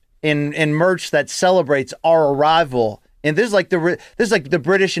outfitted in merch that celebrates our arrival. And this is like the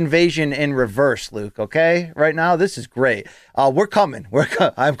British invasion in reverse, Luke. Okay, right now this is great. We're coming.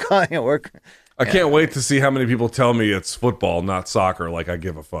 I'm coming. I can't wait to see how many people tell me it's football, not soccer. Like I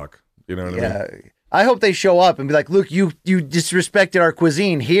give a fuck. You know what I mean? I hope they show up and be like, Luke, you disrespected our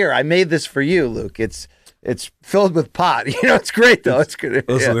cuisine. Here, I made this for you, Luke. It's filled with pot. It's great though. It's good.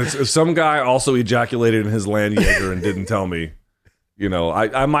 Listen, some guy also ejaculated in his Landjaeger and didn't tell me.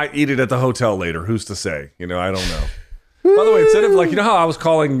 I might eat it at the hotel later. Who's to say? I don't know. By the way, instead of how I was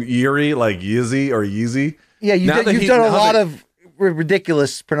calling Yuri like Yizzy or Yeezy. Yeah, you've done a lot of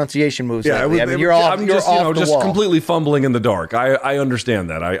ridiculous pronunciation moves. Yeah, I'm just completely fumbling in the dark. I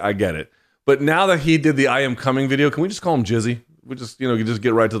understand that. I get it. But now that he did the I Am Coming video, can we just call him Jizzy? We just just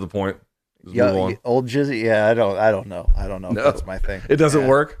get right to the point. Old Jizzy. Yeah, I don't know. I don't know if that's my thing. It doesn't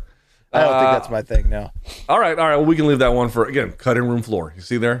work. I don't think that's my thing. No. All right. Well, we can leave that one for again. Cutting room floor. You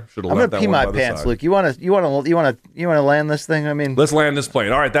see there? Should have I'm left gonna that pee one my by the pants, side. Luke. You want to land this thing? I mean, let's land this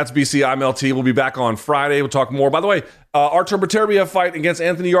plane. All right. That's BC. I'm LT. We'll be back on Friday. We'll talk more. By the way, Artur Beterbiev fight against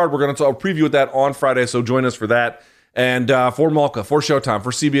Anthony Yard. We're going to preview that on Friday. So join us for that. And for Malka, for Showtime,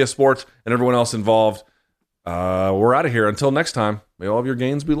 for CBS Sports, and everyone else involved, we're out of here. Until next time, may all of your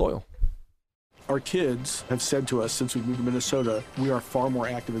gains be loyal. Our kids have said to us since we moved to Minnesota, we are far more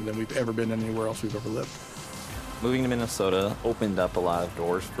active than we've ever been anywhere else we've ever lived. Moving to Minnesota opened up a lot of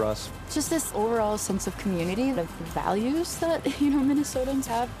doors for us. Just this overall sense of community, the values that, Minnesotans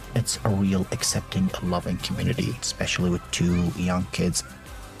have. It's a real accepting, loving community, especially with 2 young kids.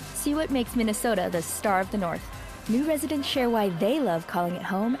 See what makes Minnesota the star of the North. New residents share why they love calling it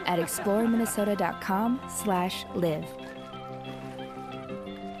home at exploreminnesota.com/live.